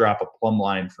 which is you drop a plumb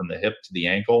line from the hip to the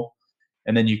ankle,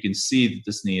 and then you can see that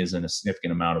this knee is in a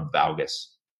significant amount of valgus.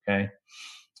 Okay.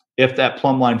 If that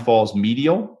plumb line falls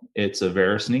medial, it's a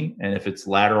varus knee. And if it's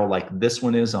lateral, like this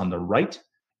one is on the right,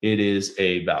 it is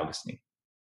a valgus knee.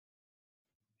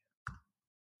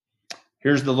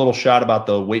 Here's the little shot about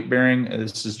the weight bearing.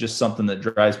 This is just something that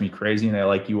drives me crazy, and I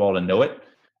like you all to know it.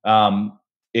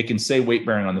 It can say weight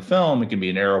bearing on the film. It can be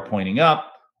an arrow pointing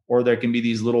up, or there can be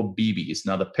these little BBs.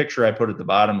 Now, the picture I put at the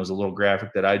bottom was a little graphic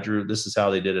that I drew. This is how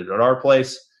they did it at our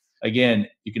place. Again,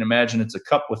 you can imagine it's a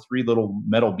cup with 3 little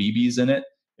metal BBs in it.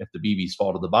 If the BBs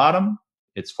fall to the bottom,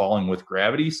 it's falling with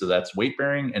gravity, so that's weight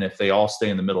bearing. And if they all stay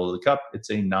in the middle of the cup,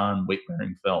 it's a non-weight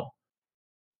bearing film.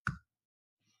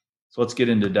 So let's get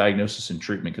into diagnosis and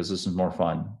treatment, because this is more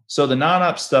fun. So the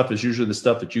non-op stuff is usually the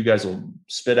stuff that you guys will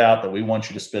spit out, that we want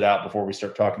you to spit out before we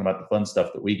start talking about the fun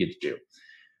stuff that we get to do.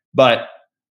 But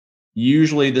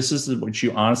usually this is what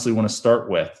you honestly want to start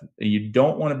with. You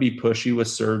don't want to be pushy with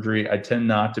surgery. I tend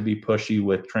not to be pushy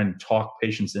with trying to talk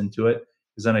patients into it,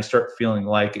 because then I start feeling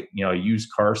like a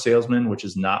used car salesman, which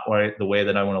is not the way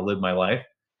that I want to live my life.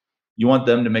 You want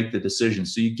them to make the decision.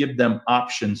 So you give them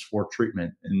options for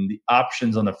treatment. And the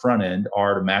options on the front end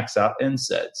are to max out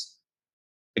NSAIDs.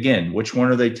 Again, which one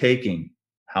are they taking?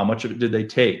 How much of it did they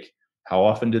take? How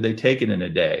often did they take it in a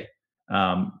day?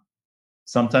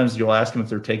 Sometimes you'll ask them if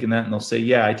they're taking that, and they'll say,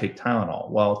 yeah, I take Tylenol.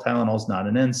 Well, Tylenol is not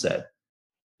an NSAID.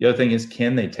 The other thing is,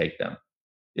 can they take them?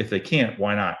 If they can't,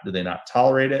 why not? Do they not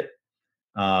tolerate it?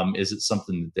 Is it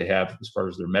something that they have as far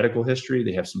as their medical history?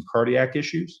 They have some cardiac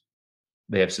issues.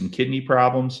 They have some kidney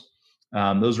problems.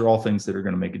 Those are all things that are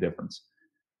going to make a difference.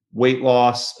 Weight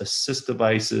loss, assist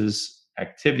devices,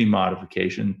 activity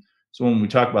modification. So when we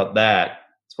talk about that,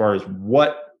 as far as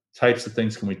what types of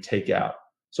things can we take out?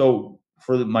 So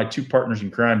for my 2 partners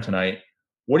in crime tonight,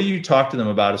 what do you talk to them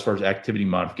about as far as activity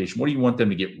modification? What do you want them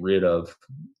to get rid of?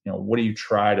 What do you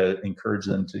try to encourage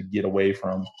them to get away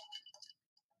from?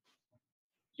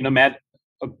 Matt,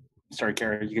 sorry,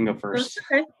 Kara, you can go first.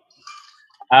 Okay.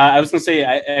 I was going to say,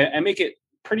 I make it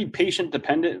pretty patient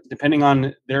dependent, depending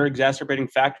on their exacerbating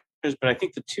factors. But I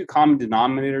think the 2 common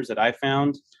denominators that I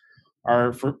found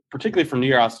are, particularly for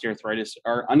knee osteoarthritis,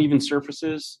 are uneven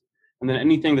surfaces, and then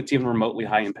anything that's even remotely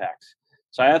high impact.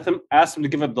 So I asked them to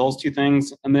give up those 2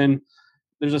 things. And then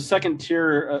there's a second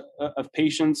tier of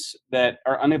patients that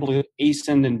are unable to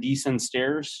ascend and descend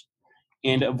stairs.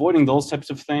 And avoiding those types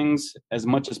of things as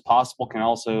much as possible can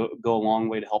also go a long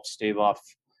way to help stave off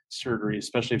surgery,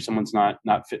 especially if someone's not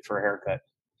fit for a haircut.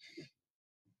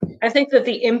 I think that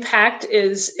the impact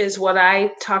is what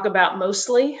I talk about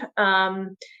mostly.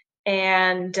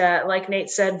 And like Nate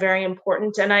said, very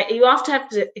important. And you often have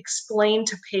to explain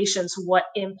to patients what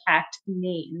impact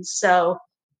means. So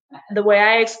the way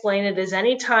I explain it is,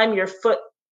 anytime your foot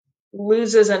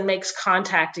loses and makes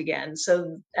contact again.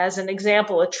 So as an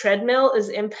example, a treadmill is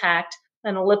impact,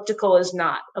 an elliptical is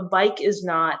not, a bike is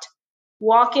not,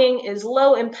 Walking is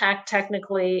low impact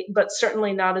technically, but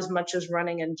certainly not as much as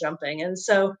running and jumping. And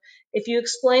so if you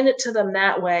explain it to them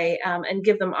that way, and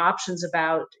give them options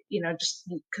about, just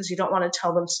because you don't want to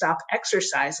tell them stop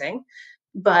exercising,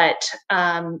 but,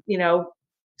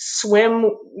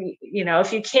 swim,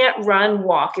 if you can't run,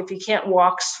 walk. If you can't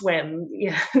walk, swim.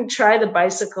 Try the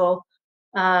bicycle,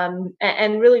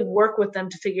 and really work with them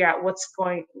to figure out what's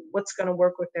going to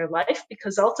work with their life,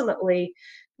 because ultimately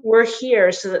we're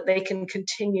here so that they can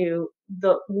continue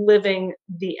living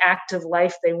the active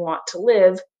life they want to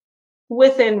live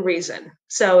within reason.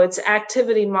 So it's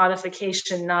activity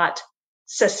modification, not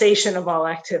cessation of all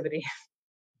activity.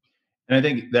 And I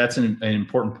think that's an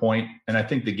important point. And I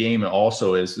think the game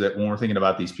also is that when we're thinking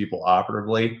about these people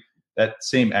operatively, that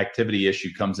same activity issue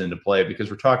comes into play, because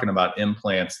we're talking about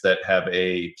implants that have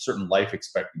a certain life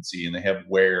expectancy and they have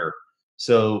wear.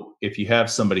 So if you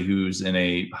have somebody who's in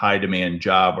a high demand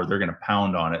job where they're going to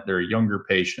pound on it, they're a younger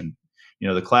patient,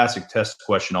 the classic test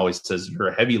question always says you're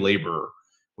a heavy laborer,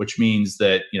 which means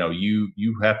that,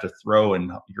 you have to throw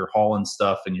and you're hauling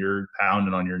stuff and you're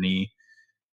pounding on your knee.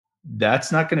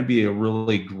 That's not going to be a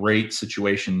really great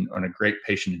situation on a great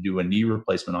patient to do a knee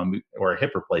replacement or a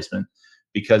hip replacement,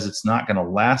 because it's not going to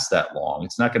last that long.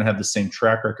 It's not going to have the same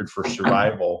track record for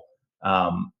survival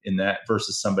in that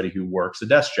versus somebody who works a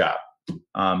desk job.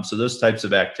 So those types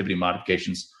of activity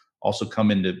modifications also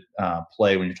come into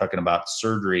play when you're talking about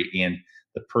surgery and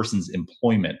the person's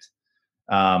employment.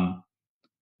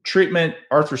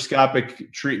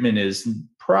 Arthroscopic treatment is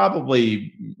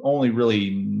probably only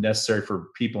really necessary for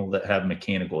people that have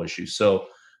mechanical issues. So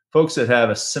folks that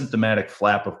have a symptomatic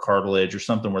flap of cartilage or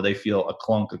something where they feel a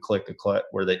clunk, a click,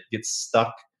 where they get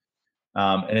stuck,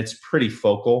 and it's pretty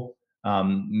focal,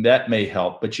 that may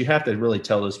help. But you have to really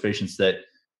tell those patients that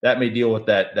may deal with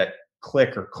that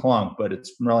click or clunk, but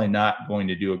it's really not going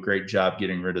to do a great job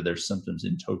getting rid of their symptoms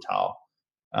in total.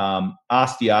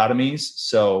 Osteotomies.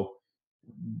 So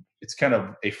it's kind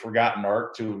of a forgotten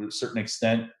art to a certain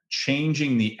extent,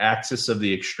 changing the axis of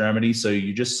the extremity. So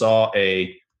you just saw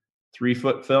a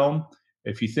 3-foot film.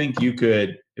 If you think you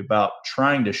could, about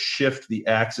trying to shift the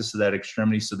axis of that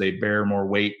extremity so they bear more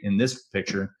weight in this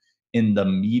picture in the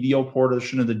medial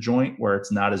portion of the joint where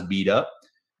it's not as beat up,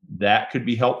 that could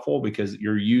be helpful, because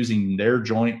you're using their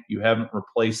joint. You haven't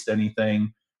replaced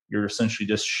anything. You're essentially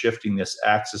just shifting this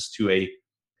axis to a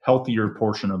healthier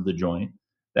portion of the joint.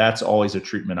 That's always a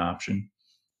treatment option.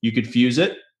 You could fuse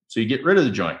it, so you get rid of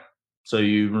the joint. So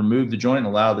you remove the joint and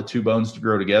allow the two bones to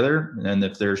grow together. And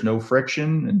if there's no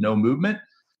friction and no movement,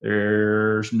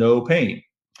 there's no pain.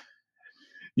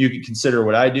 You can consider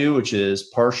what I do, which is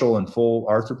partial and full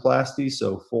arthroplasty.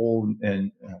 So full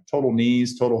and total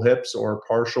knees, total hips, or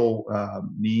partial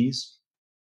knees.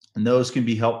 And those can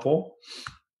be helpful.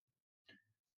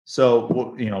 So,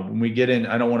 when we get in,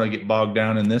 I don't want to get bogged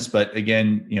down in this, but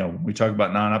again, when we talk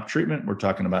about non-op treatment, we're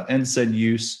talking about NSAID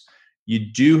use. You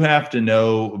do have to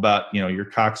know about, your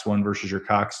COX-1 versus your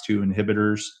COX-2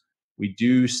 inhibitors. We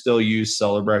do still use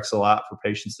Celebrex a lot for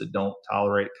patients that don't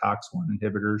tolerate COX-1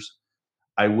 inhibitors.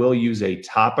 I will use a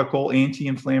topical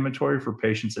anti-inflammatory for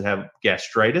patients that have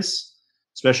gastritis,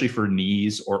 especially for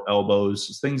knees or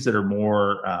elbows, things that are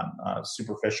more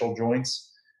superficial joints.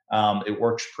 It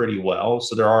works pretty well.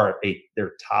 So there are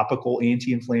topical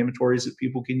anti-inflammatories that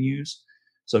people can use.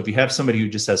 So if you have somebody who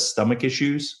just has stomach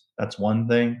issues, that's one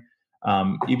thing.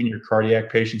 Even your cardiac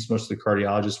patients, most of the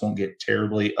cardiologists won't get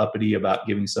terribly uppity about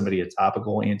giving somebody a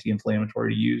topical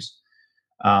anti-inflammatory to use.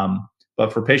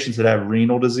 But for patients that have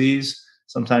renal disease,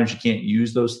 sometimes you can't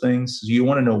use those things. So you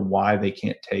want to know why they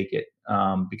can't take it,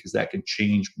 because that can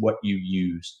change what you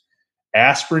use.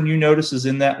 Aspirin, you notice, is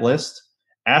in that list.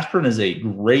 Aspirin is a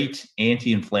great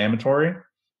anti-inflammatory.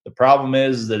 The problem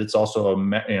is that it's also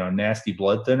a nasty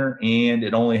blood thinner, and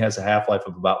it only has a half-life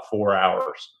of about 4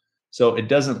 hours. So it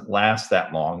doesn't last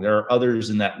that long. There are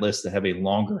others in that list that have a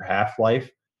longer half-life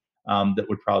that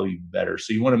would probably be better.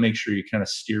 So you want to make sure you kind of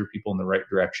steer people in the right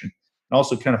direction, and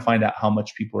also kind of find out how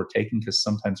much people are taking, because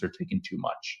sometimes they're taking too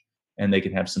much and they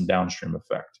can have some downstream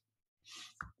effect.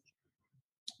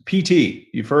 PT,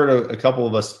 you've heard a couple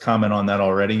of us comment on that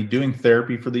already. Doing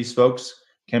therapy for these folks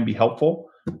can be helpful.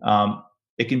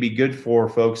 It can be good for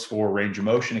folks for range of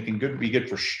motion. It can be good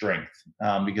for strength,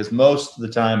 because most of the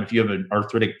time, if you have an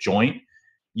arthritic joint,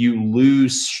 you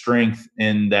lose strength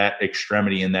in that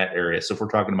extremity in that area. So if we're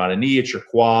talking about a knee, it's your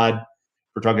quad.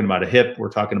 If we're talking about a hip, we're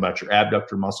talking about your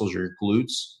abductor muscles, your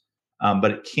glutes.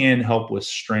 But it can help with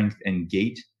strength and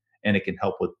gait, and it can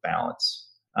help with balance.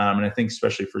 And I think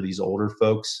especially for these older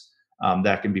folks,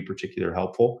 that can be particularly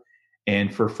helpful.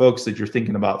 And for folks that you're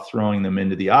thinking about throwing them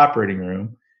into the operating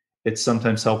room, it's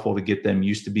sometimes helpful to get them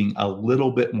used to being a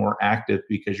little bit more active,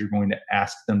 because you're going to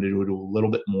ask them to do a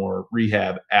little bit more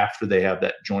rehab after they have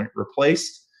that joint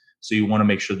replaced. So you want to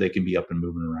make sure they can be up and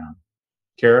moving around.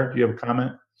 Kara, do you have a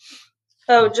comment?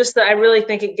 Oh, just that I really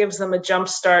think it gives them a jump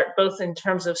start, both in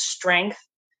terms of strength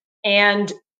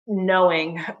and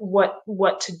knowing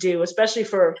what to do, especially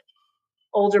for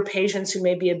older patients who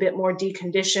may be a bit more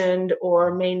deconditioned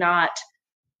or may not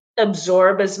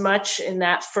absorb as much in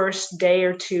that first day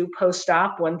or two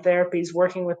post-op when therapy is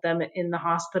working with them in the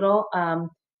hospital.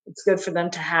 It's good for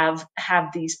them to have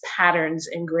these patterns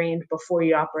ingrained before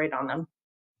you operate on them.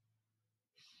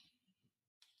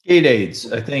 Gait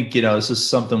aids. I think, this is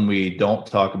something we don't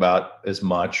talk about as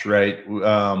much, right?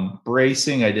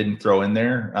 Bracing, I didn't throw in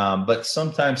there, but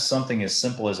sometimes something as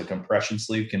simple as a compression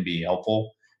sleeve can be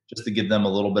helpful, just to give them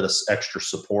a little bit of extra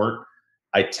support.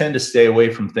 I tend to stay away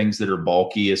from things that are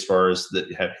bulky, as far as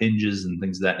that have hinges and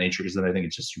things of that nature, because then I think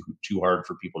it's just too hard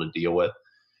for people to deal with.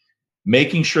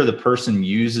 Making sure the person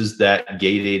uses that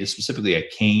gait aid, specifically a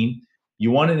cane, you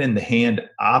want it in the hand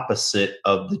opposite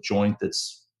of the joint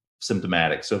that's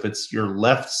symptomatic. So if it's your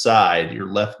left side, your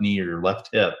left knee or your left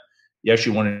hip, you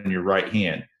actually want it in your right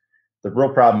hand. The real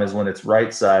problem is when it's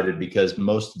right-sided, because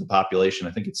most of the population,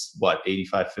 I think it's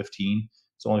 85-15.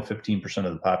 It's only 15%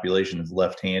 of the population is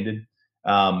left-handed.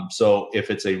 So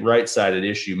if it's a right-sided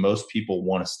issue, most people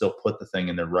want to still put the thing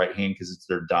in their right hand because it's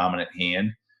their dominant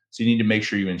hand. So you need to make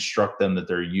sure you instruct them that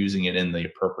they're using it in the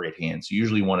appropriate hand. So you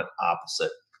usually want it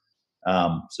opposite.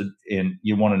 And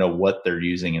you want to know what they're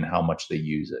using and how much they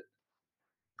use it.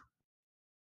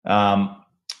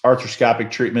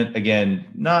 Arthroscopic treatment, again,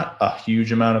 not a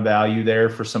huge amount of value there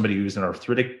for somebody who's an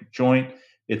arthritic joint.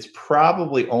 It's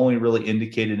probably only really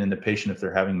indicated in the patient if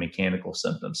they're having mechanical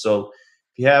symptoms. So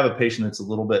if you have a patient that's a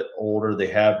little bit older, they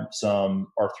have some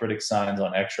arthritic signs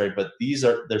on x-ray, but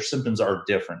their symptoms are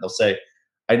different. They'll say,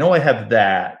 I know I have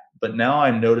that, but now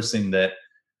I'm noticing that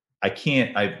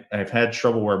I've had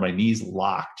trouble where my knee's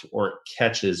locked, or it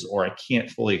catches, or I can't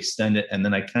fully extend it, and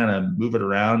then I kind of move it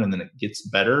around and then it gets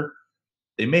better.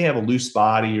 They may have a loose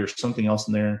body or something else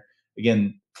in there.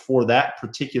 Again, for that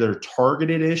particular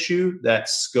targeted issue, that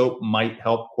scope might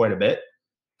help quite a bit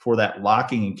for that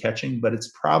locking and catching, but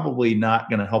it's probably not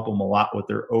going to help them a lot with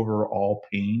their overall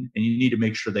pain. And you need to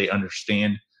make sure they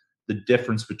understand the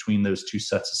difference between those two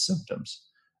sets of symptoms.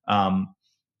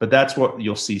 But that's what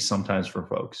you'll see sometimes for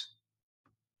folks.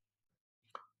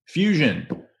 Fusion.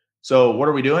 So what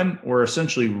are we doing? We're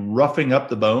essentially roughing up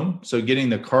the bone. So getting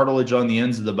the cartilage on the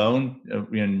ends of the bone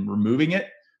and removing it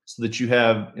so that you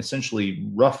have essentially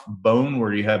rough bone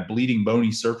where you have bleeding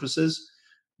bony surfaces.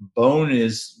 Bone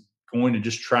is going to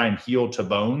just try and heal to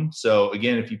bone. So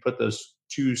again, if you put those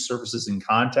two surfaces in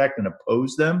contact and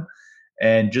oppose them,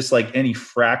 and just like any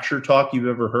fracture talk you've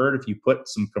ever heard, if you put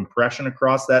some compression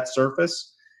across that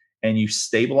surface and you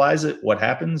stabilize it, what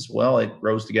happens? Well, it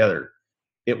grows together.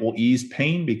 It will ease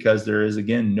pain because there is,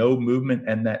 again, no movement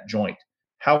in that joint.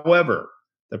 However,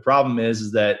 the problem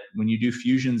is that when you do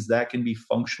fusions, that can be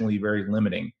functionally very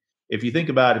limiting. If you think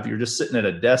about if you're just sitting at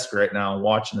a desk right now and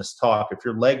watching this talk, if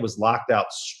your leg was locked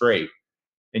out straight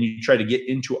and you try to get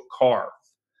into a car,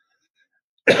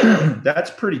 that's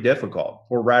pretty difficult.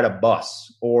 Or ride a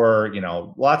bus, or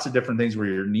lots of different things where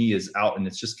your knee is out and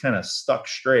it's just kind of stuck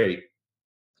straight,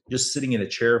 just sitting in a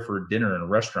chair for dinner in a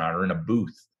restaurant or in a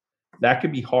booth. That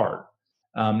could be hard.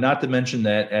 Not to mention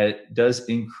that it does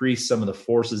increase some of the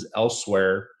forces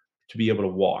elsewhere to be able to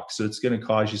walk. So it's going to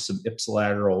cause you some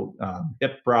ipsilateral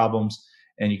hip problems,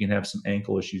 and you can have some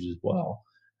ankle issues as well.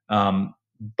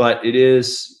 But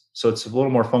so it's a little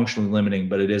more functionally limiting,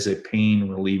 but it is a pain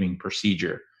relieving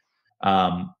procedure.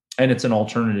 And it's an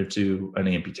alternative to an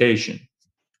amputation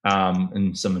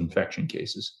in some infection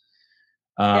cases.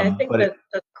 I think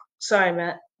sorry,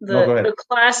 Matt. No, The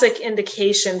classic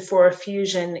indication for a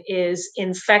fusion is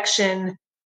infection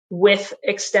with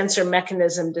extensor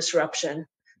mechanism disruption.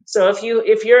 So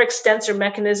if your extensor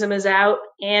mechanism is out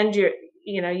and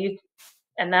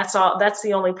that's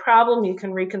the only problem, you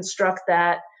can reconstruct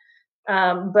that.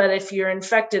 But if you're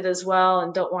infected as well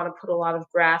and don't want to put a lot of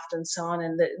graft and so on,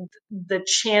 and the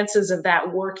chances of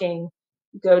that working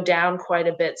go down quite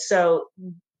a bit. So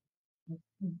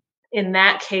in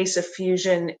that case, a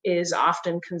fusion is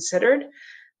often considered.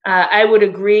 I would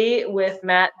agree with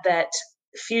Matt that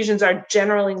fusions are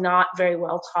generally not very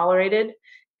well tolerated.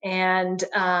 And,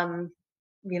 I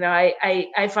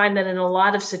find that in a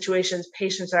lot of situations,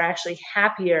 patients are actually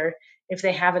happier if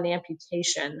they have an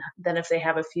amputation than if they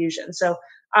have a fusion. So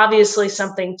obviously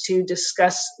something to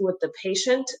discuss with the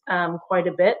patient quite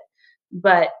a bit,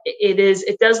 but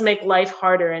it does make life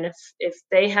harder. And if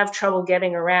they have trouble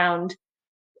getting around,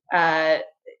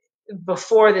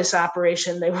 before this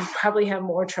operation, they would probably have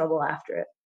more trouble after it.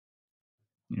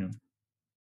 Yeah.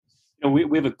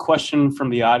 We have a question from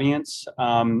the audience.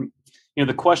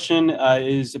 The question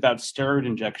is about steroid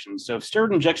injections. So if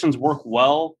steroid injections work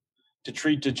well to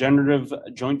treat degenerative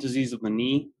joint disease of the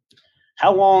knee,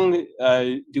 how long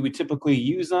do we typically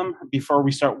use them before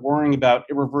we start worrying about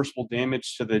irreversible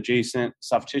damage to the adjacent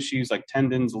soft tissues like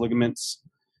tendons, ligaments,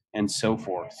 and so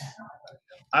forth?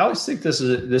 I always think this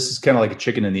is kind of like a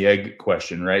chicken and the egg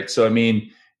question, right? So, I mean,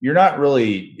 you're not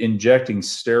really injecting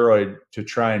steroid to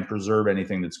try and preserve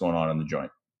anything that's going on in the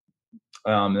joint.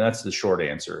 And that's the short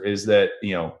answer, is that,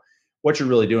 what you're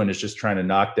really doing is just trying to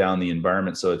knock down the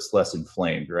environment so it's less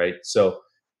inflamed, right? So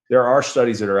there are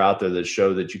studies that are out there that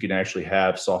show that you can actually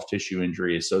have soft tissue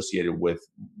injury associated with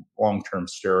long-term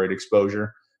steroid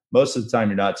exposure. Most of the time,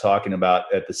 you're not talking about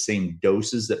at the same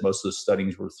doses that most of those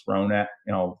studies were throwing at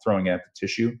the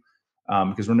tissue,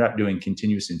 because we're not doing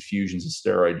continuous infusions of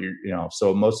steroid.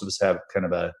 So most of us have kind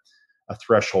of a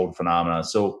threshold phenomena.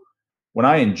 So when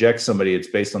I inject somebody, it's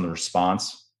based on the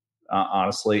response.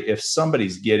 Honestly, if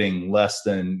somebody's getting less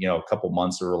than a couple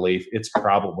months of relief, it's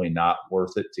probably not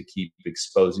worth it to keep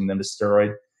exposing them to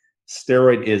steroid.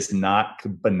 Steroid is not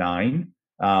benign.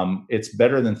 It's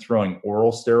better than throwing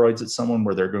oral steroids at someone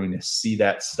where they're going to see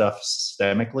that stuff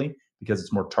systemically because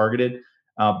it's more targeted.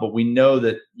 But we know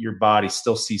that your body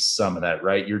still sees some of that,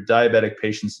 right? Your diabetic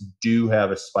patients do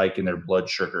have a spike in their blood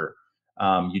sugar.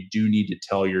 You do need to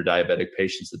tell your diabetic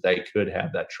patients that they could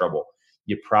have that trouble.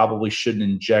 You probably shouldn't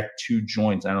inject two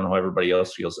joints. I don't know how everybody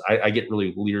else feels. I get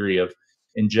really leery of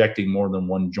injecting more than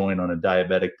one joint on a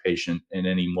diabetic patient in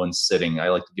any one sitting. I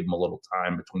like to give them a little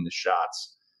time between the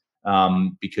shots,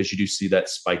 because you do see that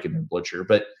spike in their blood sugar.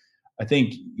 But I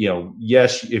think,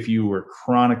 yes, if you were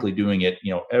chronically doing it,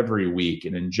 every week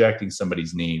and injecting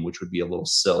somebody's knee, which would be a little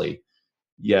silly,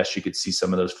 yes, you could see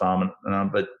some of those phenomena,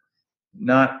 but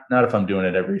not if I'm doing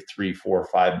it every 3, 4,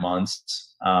 5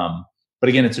 months. But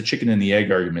again, it's a chicken and the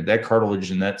egg argument. That cartilage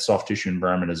and that soft tissue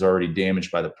environment is already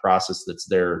damaged by the process that's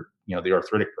there, the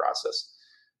arthritic process.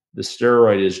 The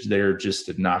steroid is there just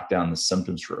to knock down the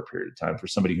symptoms for a period of time for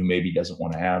somebody who maybe doesn't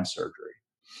want to have surgery.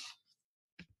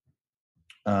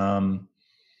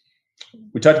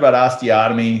 We talked about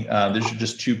osteotomy. These are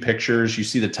just two pictures. You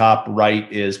see the top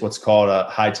right is what's called a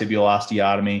high tibial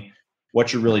osteotomy.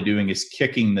 What you're really doing is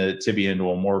kicking the tibia into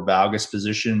a more valgus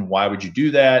position. Why would you do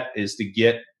that? Is to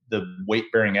get the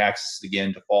weight-bearing axis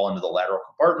again to fall into the lateral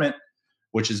compartment,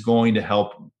 which is going to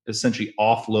help essentially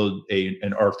offload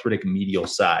an arthritic medial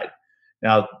side.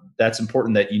 Now, that's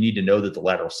important that you need to know that the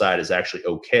lateral side is actually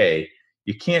okay.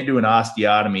 You can't do an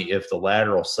osteotomy if the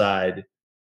lateral side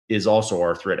is also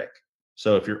arthritic.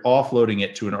 So if you're offloading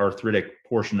it to an arthritic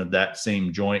portion of that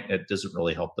same joint, it doesn't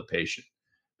really help the patient.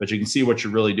 But you can see what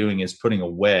you're really doing is putting a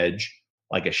wedge,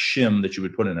 like a shim that you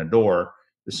would put in a door,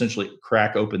 essentially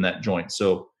crack open that joint.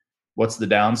 So what's the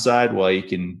downside? Well, you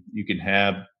can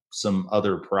have some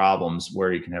other problems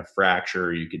where you can have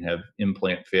fracture, you can have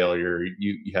implant failure.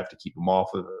 You have to keep them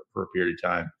off of it for a period of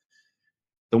time.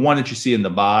 The one that you see in the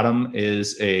bottom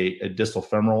is a distal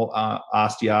femoral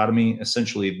osteotomy.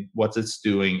 Essentially, what it's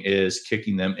doing is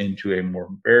kicking them into a more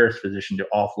varus position to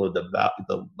offload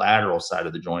the lateral side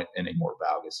of the joint in a more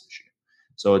valgus issue.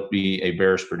 So it'd be a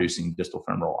varus-producing distal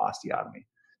femoral osteotomy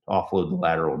to offload the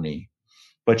lateral knee.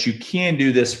 But you can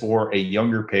do this for a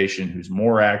younger patient who's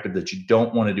more active that you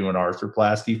don't want to do an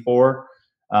arthroplasty for.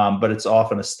 But it's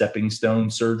often a stepping stone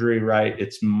surgery, right?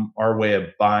 It's our way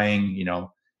of buying,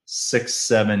 6,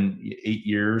 7, 8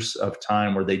 years of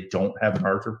time where they don't have an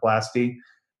arthroplasty,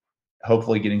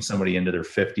 hopefully getting somebody into their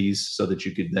 50s so that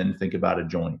you could then think about a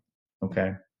joint.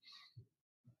 Okay.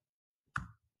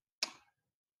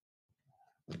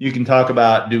 You can talk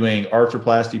about doing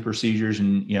arthroplasty procedures,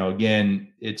 and,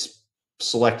 again, it's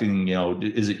selecting,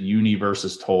 is it uni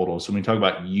versus total? So when we talk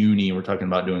about uni, we're talking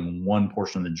about doing one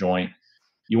portion of the joint.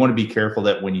 You want to be careful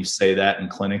that when you say that in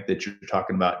clinic that you're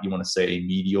talking about, you want to say a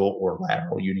medial or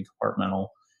lateral unicompartmental.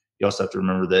 You also have to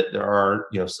remember that there are,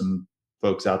 some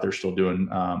folks out there still doing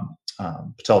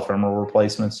patellofemoral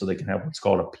replacements, so they can have what's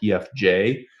called a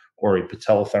PFJ, or a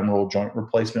patellofemoral joint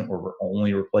replacement, where we're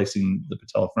only replacing the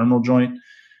patellofemoral joint.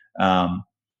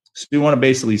 So we want to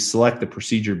basically select the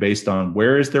procedure based on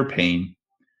where is their pain,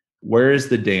 where is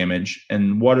the damage,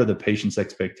 and what are the patient's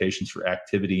expectations for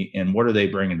activity, and what are they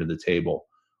bringing to the table?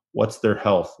 What's their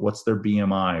health? What's their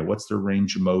BMI? What's their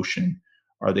range of motion?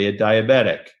 Are they a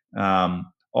diabetic?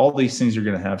 All these things are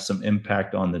going to have some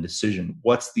impact on the decision.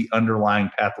 What's the underlying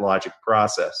pathologic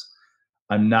process?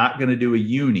 I'm not going to do a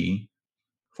uni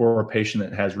for a patient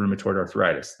that has rheumatoid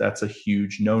arthritis. That's a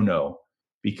huge no-no.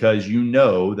 because you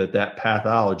know that that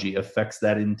pathology affects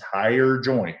that entire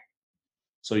joint.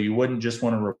 So you wouldn't just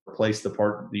want to replace the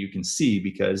part that you can see,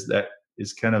 because that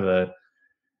is kind of a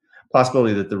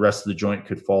possibility that the rest of the joint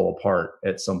could fall apart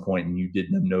at some point and you did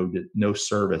no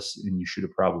service, and you should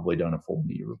have probably done a full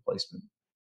knee replacement.